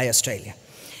Australia.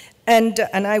 And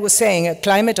I was saying a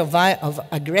climate of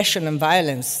aggression and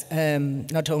violence,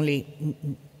 not only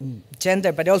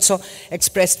gender, but also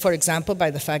expressed, for example,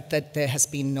 by the fact that there has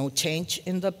been no change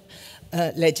in the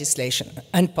legislation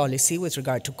and policy with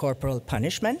regard to corporal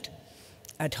punishment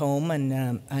at home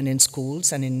and in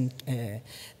schools and in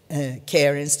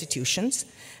care institutions,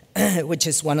 which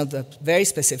is one of the very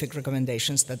specific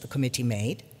recommendations that the committee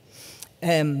made.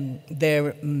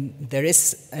 There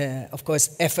is, of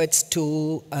course, efforts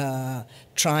to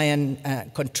try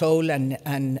and control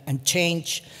and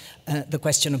change the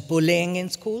question of bullying in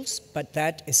schools, but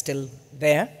that is still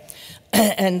there.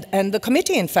 And the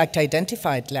committee, in fact,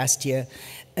 identified last year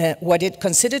what it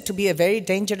considered to be a very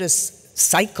dangerous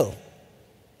cycle,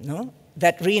 no?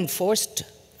 That reinforced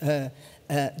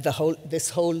this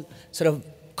whole sort of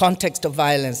context of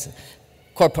violence: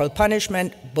 corporal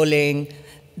punishment, bullying,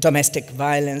 domestic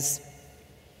violence,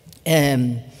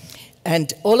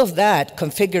 and all of that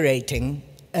configuring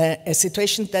a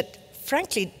situation that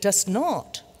frankly does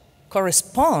not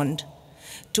correspond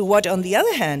to what, on the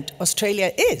other hand,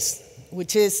 Australia is,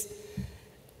 which is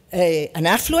an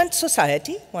affluent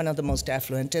society, one of the most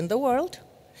affluent in the world,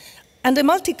 and a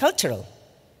multicultural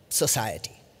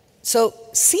society. So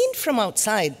seen from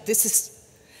outside, this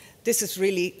is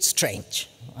really strange,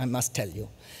 I must tell you.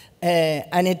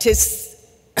 And it is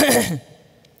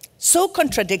so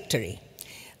contradictory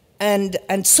and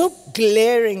so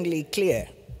glaringly clear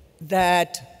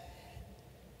that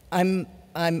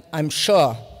I'm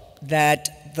sure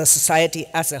that the society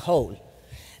as a whole,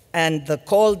 and the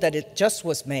call that it just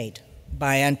was made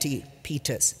by Aunty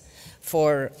Peeters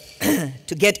for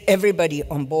to get everybody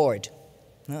on board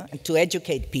and to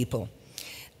educate people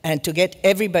and to get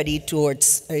everybody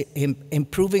towards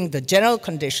improving the general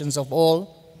conditions of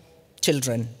all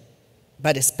children,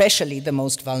 but especially the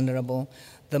most vulnerable,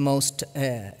 the most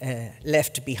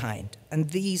left behind. And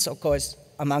these, of course,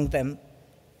 among them,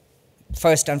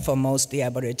 first and foremost, the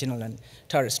Aboriginal and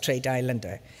Torres Strait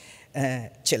Islander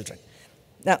children.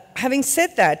 Now, having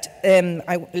said that,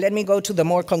 let me go to the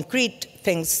more concrete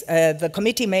things. The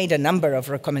committee made a number of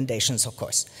recommendations, of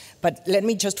course, but let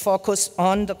me just focus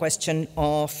on the question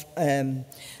of,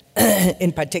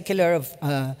 in particular, of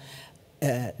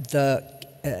the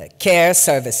care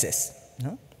services.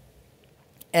 No?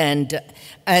 And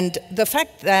the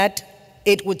fact that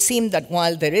it would seem that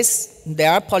while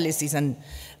there are policies and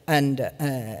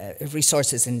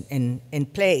resources in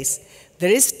place,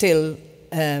 there is still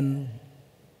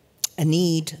a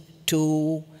need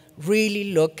to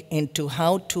really look into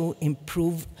how to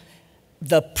improve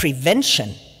the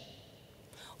prevention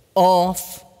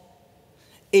of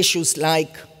issues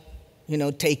like,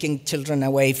 taking children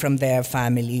away from their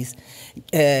families,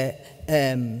 the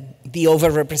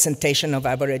overrepresentation of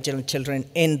Aboriginal children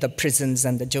in the prisons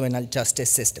and the juvenile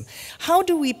justice system. How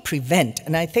do we prevent?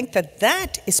 And I think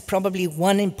that is probably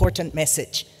one important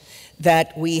message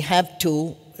that we have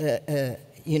to,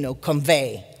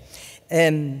 convey.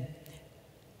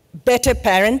 Better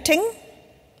parenting,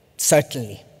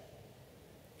 certainly.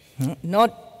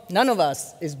 None of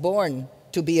us is born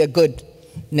to be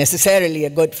necessarily a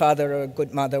good father or a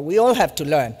good mother. We all have to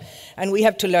learn. And we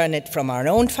have to learn it from our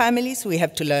own families. We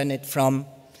have to learn it from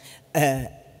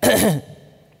the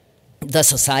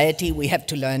society. We have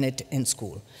to learn it in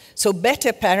school. So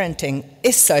better parenting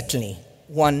is certainly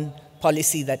one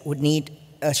policy that would need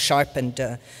a sharpened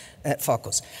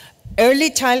focus. Early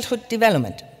childhood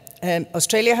development.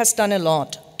 Australia has done a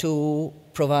lot to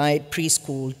provide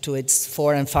preschool to its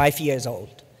 4 and 5 years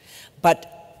old. But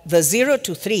the 0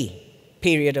 to 3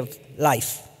 period of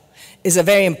life is a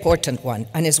very important one,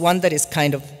 and is one that is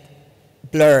kind of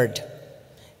blurred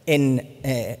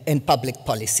in public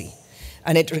policy.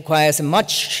 And it requires a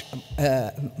much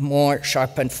more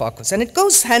sharpened focus. And it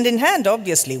goes hand in hand,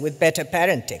 obviously, with better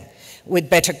parenting, with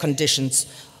better conditions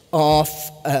of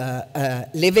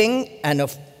living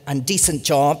and decent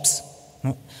jobs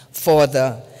for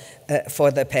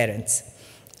the parents.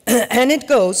 And it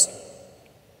goes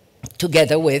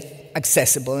together with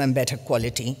accessible and better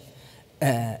quality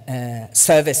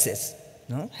services,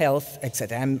 health,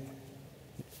 etc.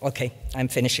 I'm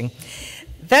finishing.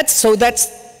 That's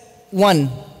one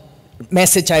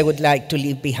message I would like to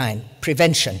leave behind: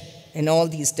 prevention in all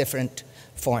these different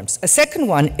forms. A second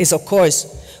one is, of course,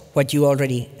 what you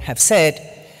already have said: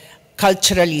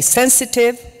 culturally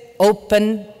sensitive,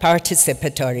 open,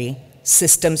 participatory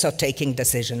systems of taking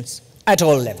decisions at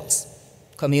all levels,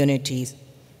 communities,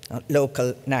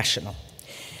 local, national.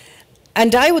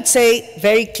 And I would say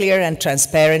very clear and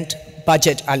transparent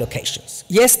budget allocations.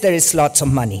 Yes, there is lots of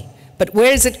money, but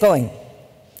where is it going?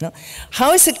 No?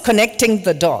 How is it connecting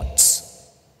the dots?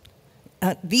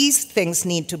 These things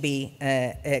need to be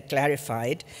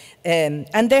clarified,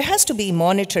 and there has to be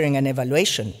monitoring and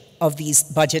evaluation of these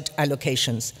budget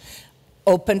allocations,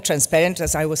 open, transparent,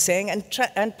 as I was saying,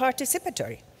 and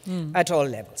participatory at all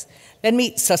levels. Let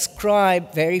me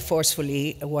subscribe very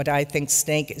forcefully what I think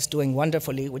SNAICC is doing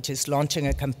wonderfully, which is launching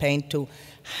a campaign to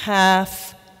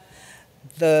halve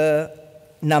the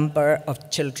number of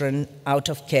children out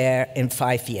of care in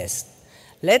 5 years.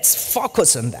 Let's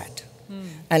focus on that,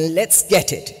 and let's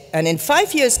get it. And in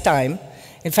 5 years' time,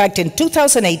 in fact, in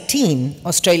 2018,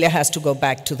 Australia has to go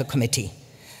back to the committee.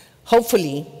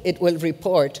 Hopefully, it will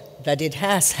report that it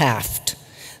has halved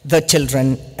the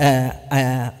children,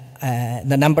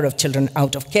 the number of children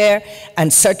out of care,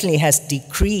 and certainly has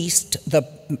decreased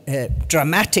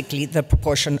dramatically the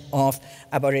proportion of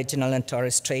Aboriginal and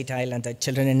Torres Strait Islander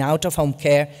children in out-of-home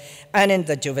care and in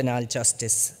the juvenile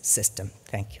justice system.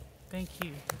 Thank you. Thank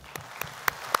you.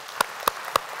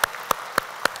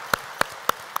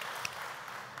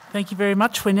 Thank you very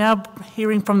much. We're now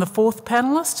hearing from the fourth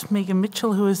panellist, Megan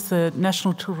Mitchell, who is the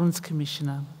National Children's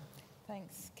Commissioner.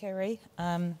 Thanks, Kerry.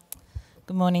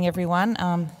 Good morning, everyone.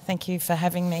 Thank you for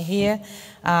having me here.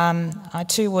 I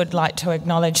too would like to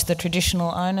acknowledge the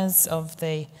traditional owners of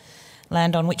the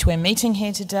land on which we're meeting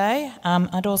here today.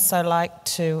 I'd also like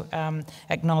to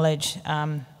acknowledge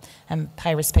and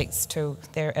pay respects to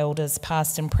their elders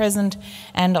past and present,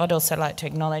 and I'd also like to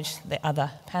acknowledge the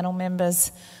other panel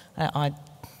members. I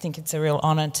think it's a real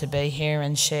honour to be here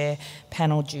and share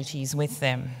panel duties with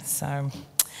them. So.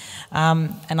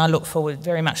 And I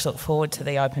very much look forward to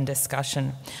the open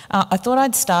discussion. I thought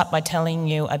I'd start by telling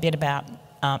you a bit about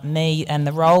me and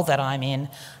the role that I'm in,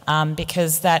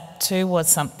 because that too was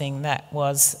something that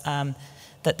was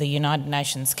that the United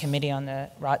Nations Committee on the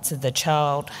Rights of the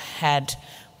Child had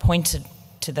pointed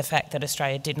to the fact that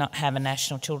Australia did not have a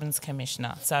National Children's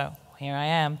Commissioner. So here I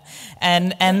am.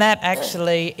 And that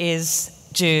actually is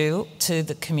due to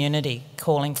the community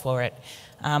calling for it.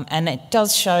 And it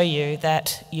does show you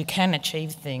that you can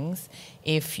achieve things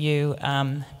if you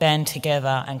band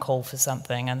together and call for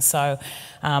something. And so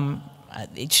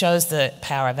it shows the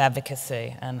power of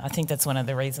advocacy, and I think that's one of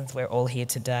the reasons we're all here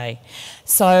today.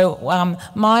 So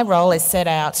my role is set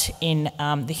out in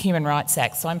the Human Rights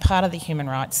Act. So I'm part of the Human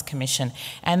Rights Commission,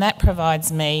 and that provides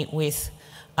me with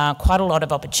quite a lot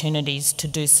of opportunities to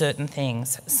do certain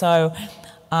things. So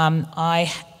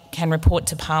I can report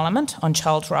to Parliament on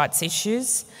child's rights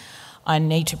issues. I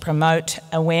need to promote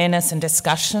awareness and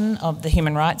discussion of the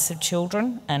human rights of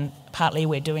children, and partly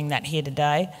we're doing that here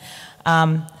today.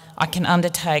 I can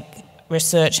undertake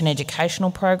research and educational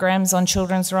programs on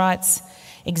children's rights,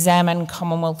 examine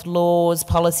Commonwealth laws,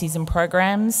 policies and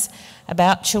programs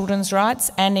about children's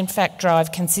rights, and in fact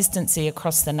drive consistency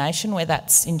across the nation where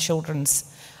that's in children's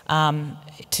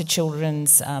to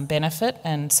children's benefit.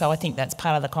 And so I think that's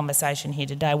part of the conversation here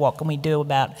today. What can we do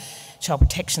about child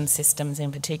protection systems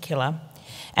in particular?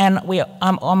 And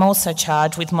I'm also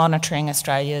charged with monitoring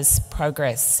Australia's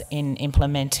progress in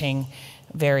implementing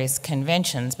various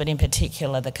conventions, but in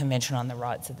particular the Convention on the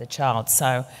Rights of the Child.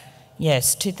 So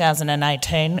yes,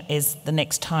 2018 is the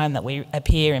next time that we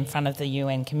appear in front of the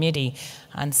UN committee,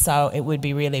 and so it would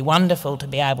be really wonderful to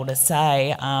be able to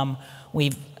say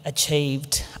we've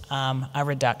achieved a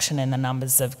reduction in the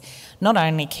numbers of not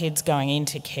only kids going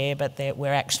into care, but that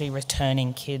we're actually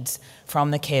returning kids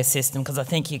from the care system, because I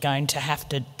think you're going to have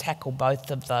to tackle both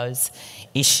of those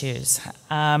issues.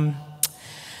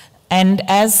 And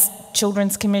as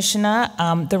Children's Commissioner,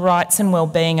 the rights and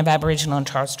wellbeing of Aboriginal and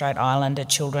Torres Strait Islander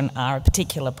children are a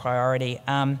particular priority.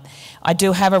 I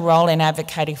do have a role in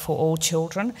advocating for all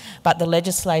children, but the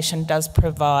legislation does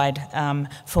provide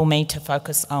for me to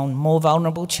focus on more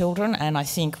vulnerable children, and I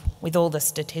think with all the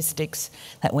statistics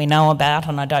that we know about,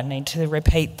 and I don't need to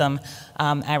repeat them,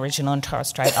 Aboriginal and Torres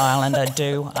Strait Islander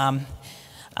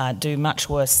do much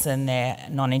worse than their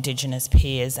non-Indigenous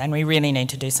peers, and we really need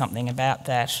to do something about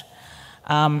that.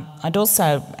 I'd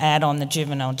also add on the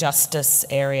juvenile justice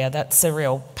area. That's a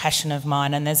real passion of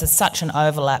mine, and there's such an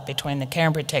overlap between the care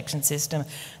and protection system,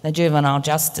 the juvenile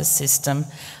justice system,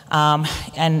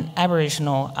 and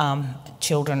Aboriginal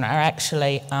children are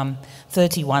actually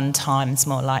 31 times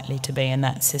more likely to be in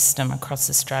that system across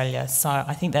Australia. So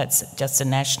I think that's just a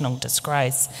national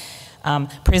disgrace.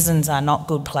 Prisons are not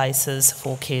good places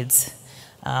for kids.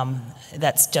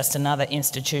 That's just another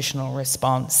institutional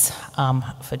response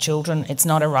for children. It's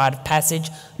not a rite of passage,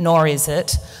 nor is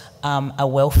it a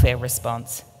welfare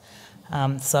response.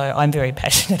 So I'm very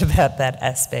passionate about that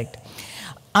aspect.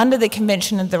 Under the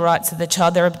Convention of the Rights of the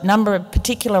Child, there are a number of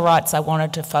particular rights I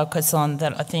wanted to focus on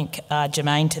that I think are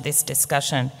germane to this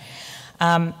discussion.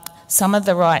 Some of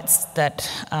the rights that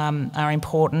are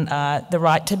important are the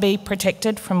right to be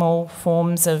protected from all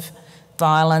forms of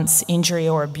violence, injury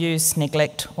or abuse,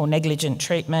 neglect or negligent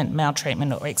treatment,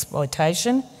 maltreatment or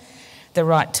exploitation, the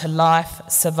right to life,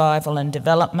 survival and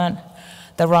development,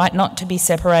 the right not to be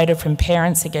separated from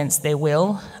parents against their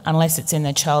will unless it's in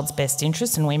the child's best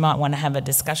interest, and we might want to have a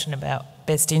discussion about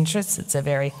best interests, it's a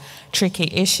very tricky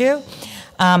issue,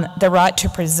 the right to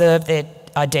preserve their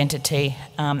identity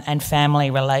and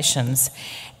family relations.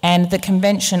 And the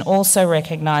Convention also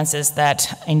recognises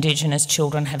that Indigenous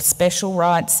children have special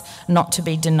rights, not to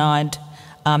be denied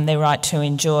their right to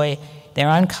enjoy their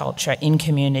own culture in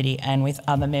community and with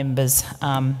other members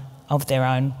of their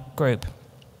own group.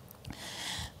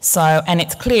 So, and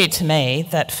it's clear to me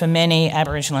that for many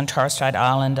Aboriginal and Torres Strait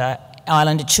Islander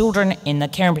children in the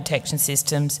care and protection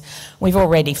systems, we've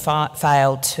already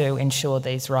failed to ensure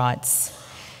these rights.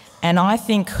 And I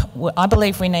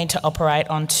believe we need to operate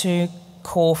on two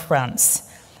core fronts.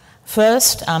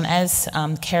 First, as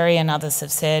Kerry and others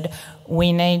have said,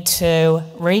 we need to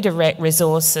redirect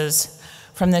resources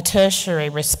from the tertiary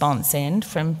response end,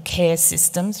 from care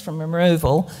systems, from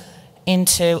removal,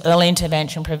 into early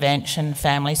intervention, prevention,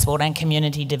 family support and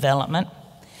community development.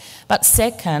 But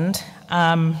second,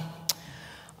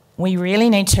 we really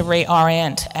need to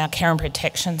reorient our care and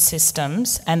protection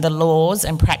systems and the laws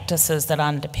and practices that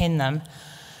underpin them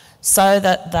so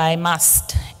that they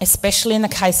must, especially in the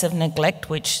case of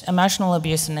neglect, which emotional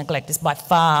abuse and neglect is by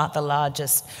far the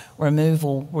largest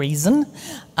removal reason,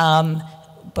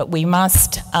 but we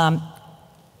must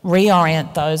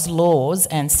reorient those laws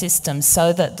and systems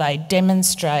so that they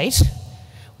demonstrate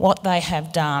what they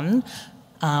have done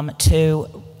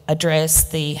to address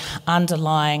the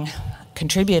underlying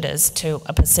contributors to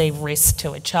a perceived risk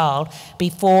to a child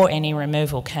before any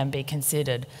removal can be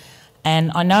considered.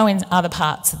 And I know in other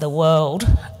parts of the world,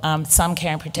 some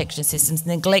care and protection systems,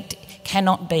 neglect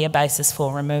cannot be a basis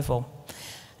for removal.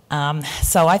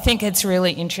 So I think it's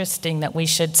really interesting that we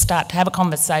should start to have a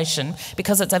conversation,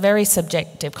 because it's a very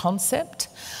subjective concept,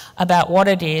 about what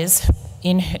it is,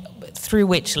 through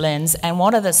which lens, and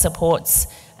what are the supports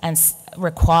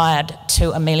required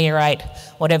to ameliorate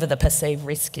whatever the perceived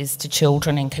risk is to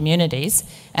children and communities.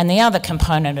 And the other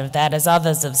component of that, as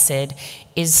others have said,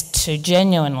 is to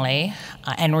genuinely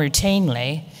and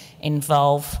routinely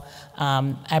involve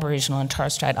Aboriginal and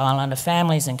Torres Strait Islander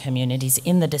families and communities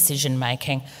in the decision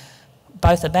making,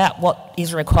 both about what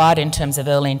is required in terms of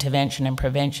early intervention and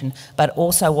prevention, but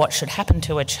also what should happen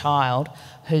to a child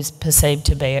who's perceived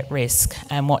to be at risk,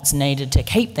 and what's needed to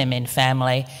keep them in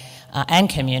family and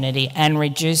community and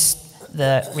reduce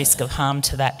the risk of harm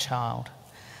to that child.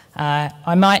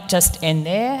 I might just end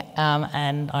there,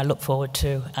 and I look forward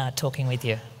to talking with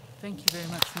you. Thank you very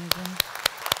much, Muriel.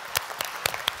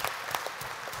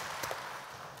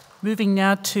 Moving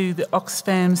now to the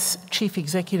Oxfam's Chief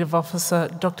Executive Officer,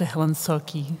 Dr. Helen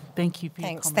Szoke. Thank you for your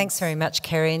comments. Thanks very much,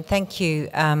 Kerry, and thank you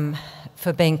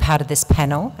for being part of this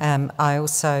panel. I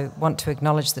also want to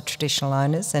acknowledge the traditional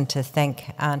owners and to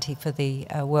thank Aunty for the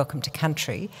welcome to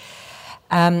country.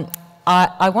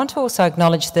 I want to also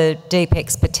acknowledge the deep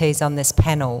expertise on this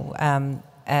panel,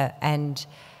 and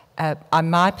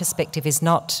my perspective is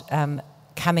not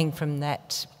coming from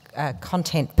that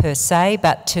content per se,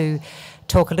 but to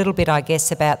talk a little bit, I guess,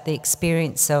 about the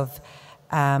experience of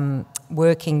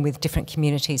working with different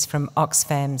communities from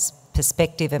Oxfam's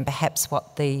perspective, and perhaps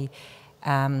what the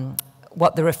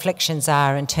reflections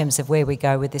are in terms of where we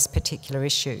go with this particular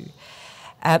issue.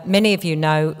 Many of you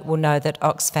will know that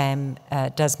Oxfam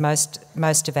does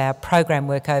most of our program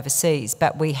work overseas,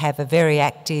 but we have a very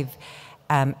active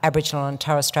Aboriginal and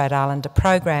Torres Strait Islander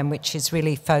program, which is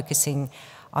really focusing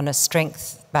on a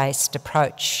strength-based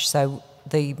approach. So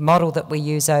the model that we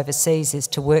use overseas is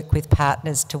to work with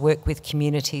partners, to work with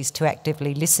communities, to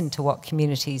actively listen to what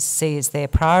communities see as their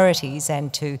priorities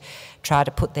and to try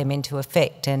to put them into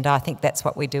effect. And I think that's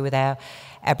what we do with our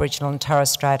Aboriginal and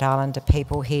Torres Strait Islander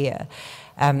people here.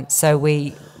 So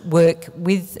we work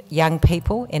with young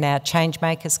people in our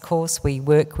Changemakers course. We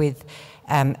work with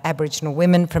Aboriginal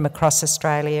women from across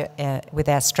Australia with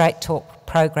our Straight Talk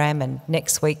program, and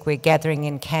next week we're gathering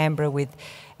in Canberra with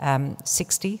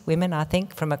 60 women, I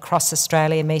think, from across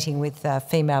Australia, meeting with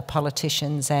female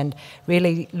politicians and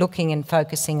really looking and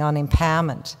focusing on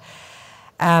empowerment.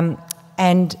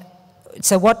 And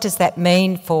so what does that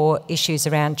mean for issues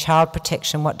around child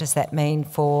protection? What does that mean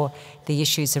for the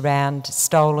issues around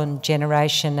stolen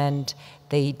generation and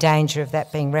the danger of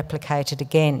that being replicated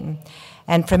again?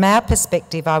 And from our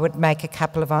perspective, I would make a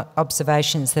couple of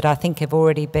observations that I think have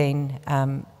already been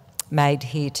made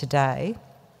here today,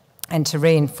 and to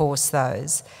reinforce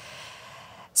those.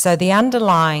 So the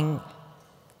underlying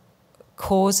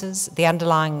causes, the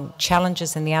underlying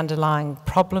challenges and the underlying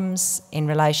problems in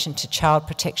relation to child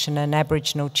protection and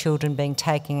Aboriginal children being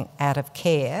taken out of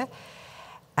care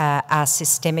are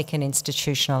systemic and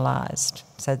institutionalised.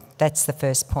 So that's the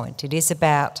first point. It is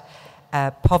about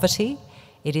poverty,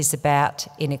 it is about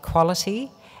inequality,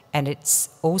 and it's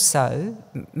also,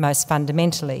 most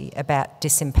fundamentally, about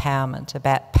disempowerment,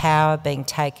 about power being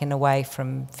taken away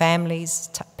from families,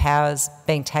 powers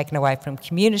being taken away from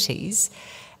communities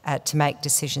to make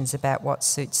decisions about what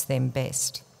suits them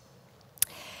best.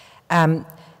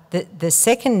 The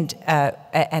second,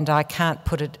 and I can't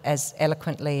put it as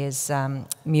eloquently as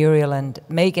Muriel and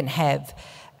Megan have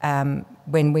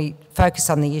when we focus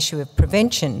on the issue of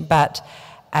prevention, but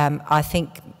I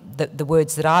think the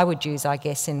words that I would use, I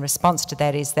guess, in response to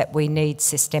that is that we need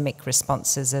systemic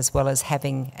responses as well as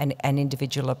having an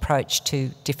individual approach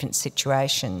to different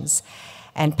situations.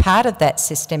 And part of that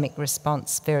systemic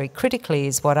response, very critically,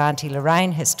 is what Aunty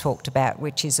Lorraine has talked about,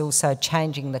 which is also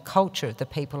changing the culture of the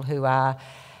people who are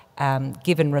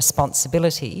given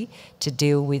responsibility to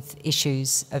deal with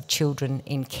issues of children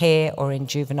in care or in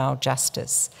juvenile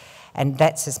justice. And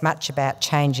that's as much about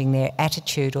changing their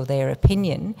attitude or their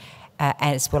opinion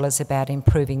as well as about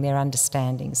improving their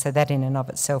understanding. So that in and of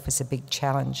itself is a big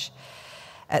challenge.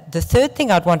 The third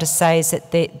thing I'd want to say is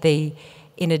that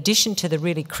in addition to the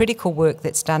really critical work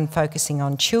that's done focusing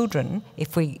on children,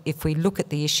 if we look at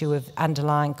the issue of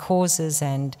underlying causes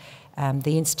and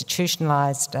the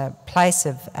institutionalised place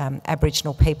of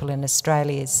Aboriginal people in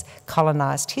Australia's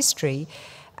colonised history,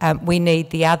 we need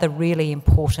the other really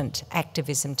important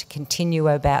activism to continue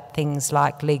about things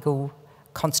like legal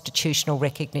constitutional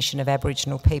recognition of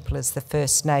Aboriginal people as the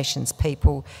First Nations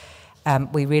people.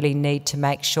 We really need to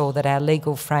make sure that our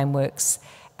legal frameworks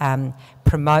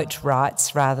promote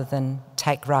rights rather than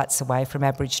take rights away from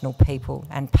Aboriginal people.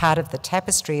 And part of the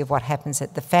tapestry of what happens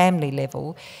at the family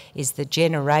level is the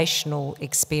generational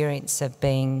experience of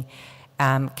being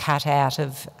cut out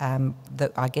of,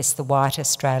 the white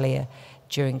Australia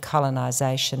during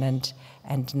colonisation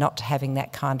and not having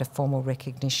that kind of formal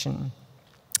recognition.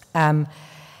 And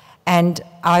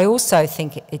I also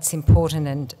think it's important,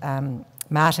 and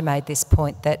Marta made this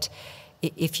point, that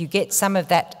if you get some of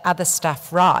that other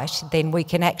stuff right, then we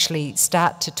can actually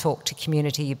start to talk to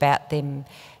community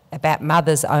about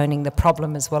mothers owning the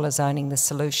problem as well as owning the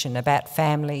solution, about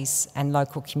families and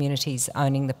local communities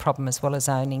owning the problem as well as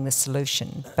owning the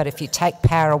solution. But if you take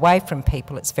power away from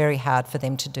people, it's very hard for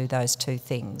them to do those two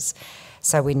things.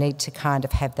 So we need to kind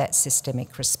of have that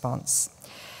systemic response.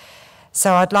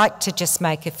 So I'd like to just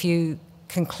make a few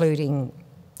concluding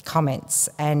comments,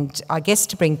 and I guess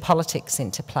to bring politics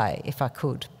into play, if I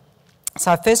could.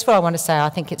 So first of all, I want to say I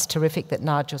think it's terrific that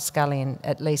Nigel Scullion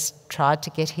at least tried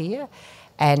to get here,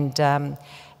 and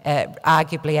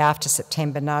arguably after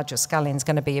September, Nigel Scullion's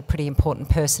going to be a pretty important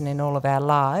person in all of our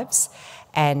lives,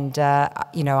 and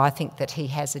I think that he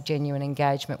has a genuine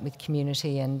engagement with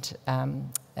community, and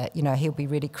he'll be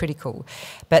really critical.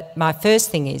 But my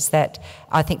first thing is that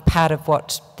I think part of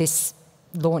what this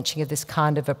launching of this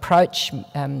kind of approach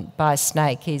by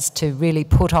SNAICC is to really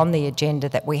put on the agenda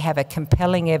that we have a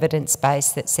compelling evidence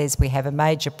base that says we have a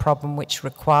major problem which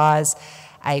requires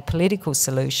a political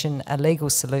solution, a legal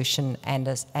solution and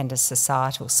a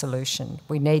societal solution.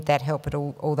 We need that help at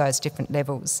all those different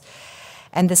levels.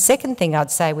 And the second thing I'd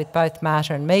say with both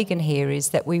Marta and Megan here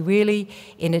is that we really,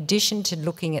 in addition to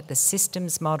looking at the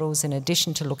systems models, in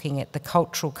addition to looking at the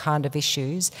cultural kind of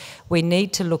issues, we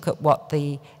need to look at what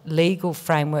the legal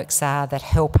frameworks are that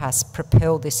help us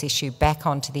propel this issue back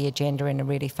onto the agenda in a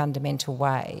really fundamental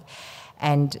way.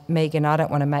 And Megan, I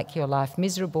don't want to make your life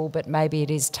miserable, but maybe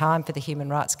it is time for the Human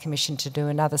Rights Commission to do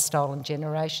another Stolen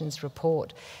Generations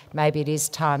report. Maybe it is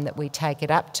time that we take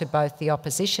it up to both the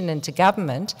opposition and to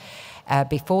government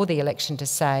before the election to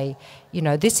say,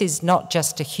 this is not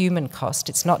just a human cost,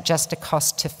 it's not just a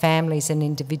cost to families and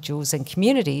individuals and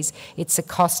communities, it's a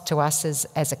cost to us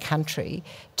as a country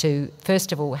to,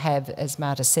 first of all, have, as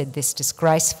Marta said, this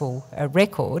disgraceful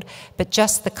record, but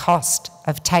just the cost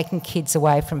of taking kids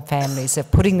away from families, of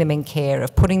putting them in care,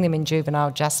 of putting them in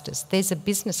juvenile justice. There's a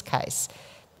business case,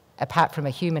 apart from a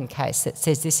human case, that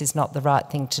says this is not the right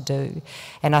thing to do.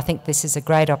 And I think this is a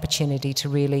great opportunity to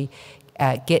really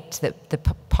get the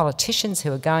politicians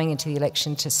who are going into the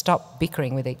election to stop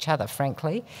bickering with each other,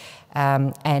 frankly,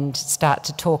 and start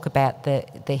to talk about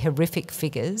the horrific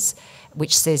figures,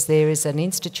 which says there is an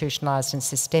institutionalised and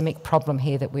systemic problem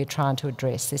here that we're trying to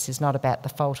address. This is not about the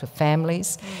fault of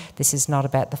families. This is not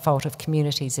about the fault of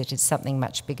communities. It is something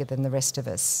much bigger than the rest of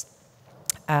us.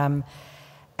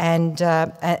 And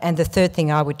the third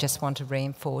thing I would just want to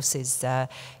reinforce is,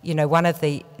 one of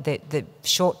the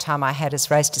short time I had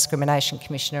as Race Discrimination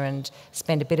Commissioner and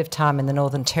spent a bit of time in the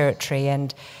Northern Territory,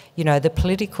 and, the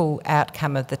political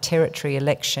outcome of the Territory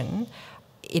election,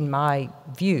 in my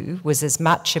view, was as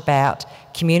much about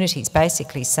communities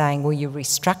basically saying, well, you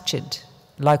restructured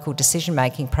local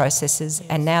decision-making processes,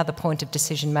 and now the point of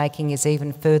decision-making is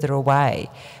even further away.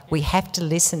 We have to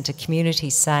listen to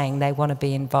communities saying they want to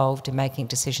be involved in making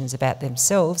decisions about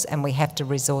themselves, and we have to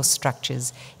resource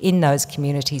structures in those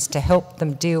communities to help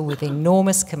them deal with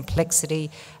enormous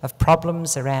complexity of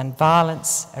problems around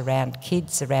violence, around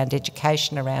kids, around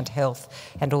education, around health,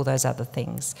 and all those other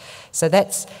things. So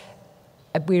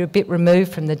we're a bit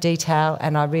removed from the detail,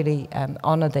 and I really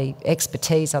honour the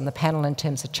expertise on the panel in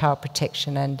terms of child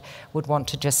protection, and would want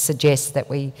to just suggest that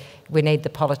we need the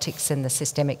politics and the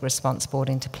systemic response brought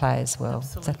into play as well.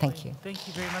 Absolutely. So thank you. Thank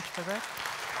you very much for that.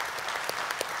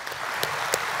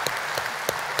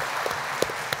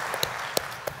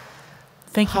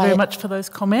 Thank you very much for those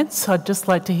comments. I'd just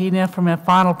like to hear now from our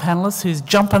final panellist, who's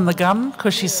jumping the gun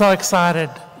because she's so excited.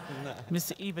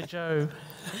 Mr. Eva Jo.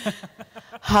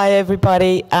 Hi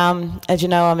everybody, as you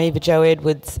know, I'm Eva Jo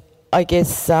Edwards. I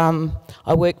guess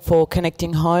I work for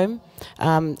Connecting Home,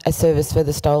 a service for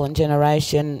the stolen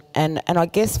generation, and I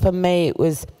guess for me it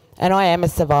was, and I am a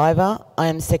survivor, I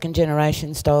am second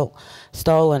generation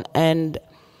stolen, and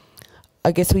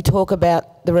I guess we talk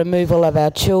about the removal of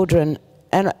our children,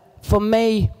 and for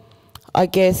me, I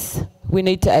guess we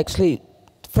need to actually,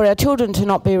 for our children to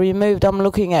not be removed, I'm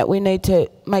looking at, we need to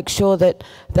make sure that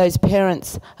those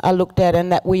parents are looked at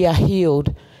and that we are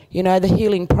healed. The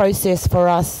healing process for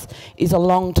us is a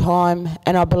long time,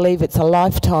 and I believe it's a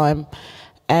lifetime.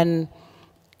 And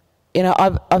you know,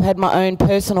 I've had my own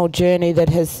personal journey that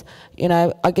has, you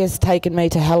know, I guess taken me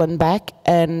to hell and back,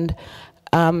 and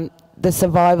the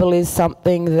survival is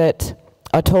something that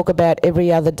I talk about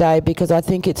every other day, because I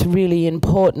think it's really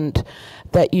important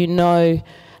that you know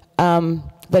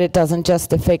that it doesn't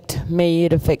just affect me,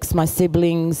 it affects my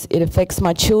siblings, it affects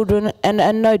my children,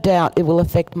 and no doubt it will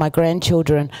affect my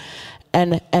grandchildren.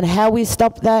 And how we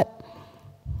stop that,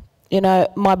 you know,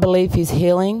 my belief is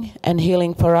healing, and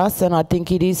healing for us, and I think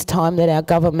it is time that our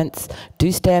governments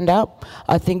do stand up.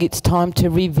 I think it's time to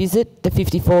revisit the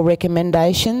 54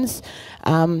 recommendations.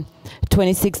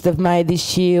 26th of May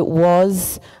this year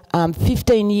was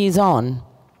 15 years on,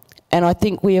 and I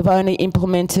think we have only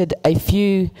implemented a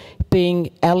few, being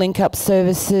our link-up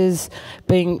services,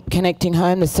 being Connecting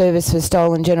Home, the service for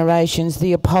stolen generations,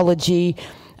 the apology.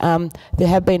 There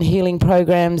have been healing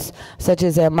programs such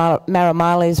as our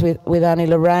Marumali's with Aunty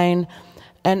Lorraine,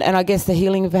 and I guess the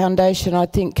Healing Foundation, I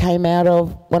think, came out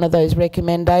of one of those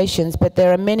recommendations, but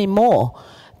there are many more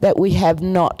that we have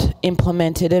not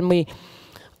implemented, and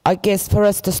I guess for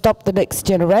us to stop the next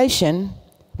generation,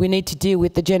 we need to deal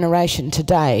with the generation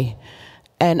today.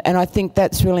 And I think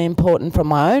that's really important from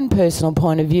my own personal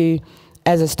point of view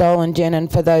as a stolen gen,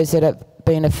 and for those that have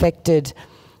been affected.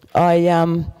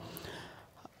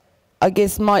 I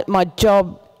guess my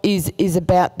job is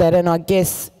about that, and I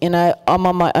guess, you know, I'm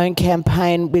on my own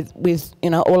campaign with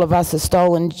you know, all of us as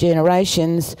stolen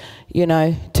generations, you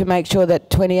know, to make sure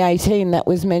that 2018, that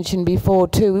was mentioned before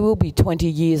too, we will be 20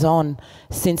 years on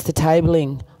since the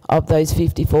tabling of those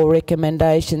 54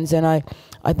 recommendations, and I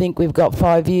think we've got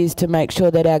 5 years to make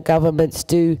sure that our governments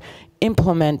do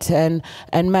implement and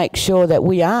make sure that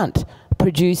we aren't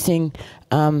producing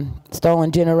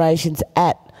stolen generations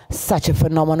at such a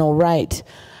phenomenal rate.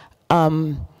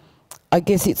 I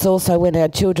guess it's also when our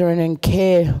children are in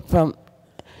care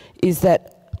is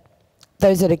that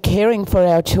those that are caring for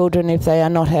our children, if they are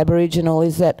not Aboriginal,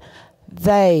 is that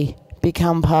they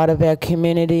become part of our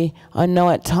community. I know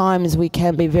at times we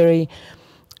can be very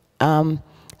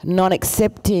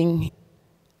non-accepting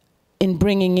in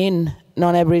bringing in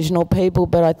non-Aboriginal people,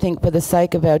 but I think for the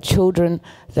sake of our children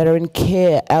that are in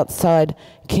care outside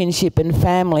kinship and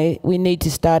family, we need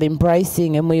to start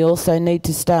embracing, and we also need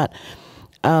to start,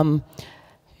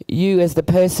 you as the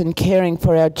person caring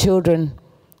for our children,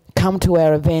 come to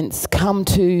our events, come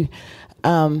to, you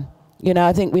know,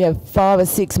 I think we have 5 or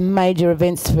 6 major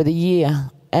events for the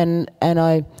year, and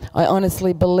I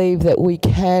honestly believe that we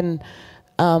can,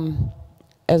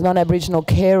 as non-Aboriginal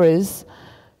carers,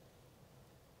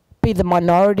 be the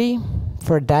minority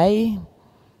for a day,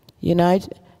 you know,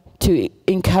 to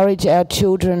encourage our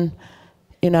children,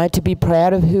 you know, to be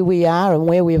proud of who we are and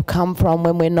where we've come from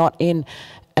when we're not in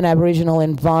an Aboriginal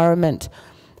environment.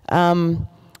 I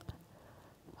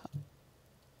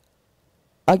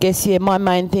guess, yeah, my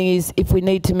main thing is if we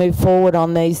need to move forward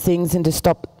on these things and to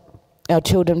stop our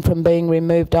children from being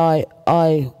removed, I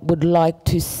would like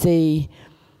to see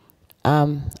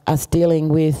us dealing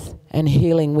with and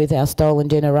healing with our stolen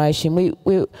generation.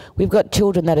 We've got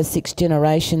children that are 6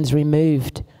 generations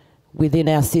removed within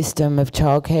our system of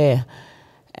childcare,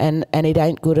 and it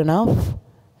ain't good enough.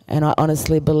 And I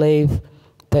honestly believe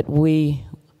that we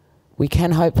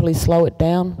can hopefully slow it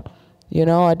down. You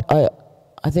know,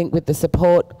 I think with the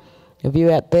support of you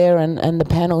out there and the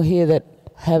panel here that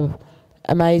have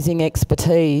amazing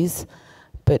expertise,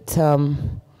 but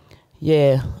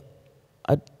yeah,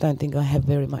 I don't think I have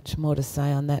very much more to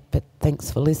say on that, but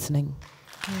thanks for listening.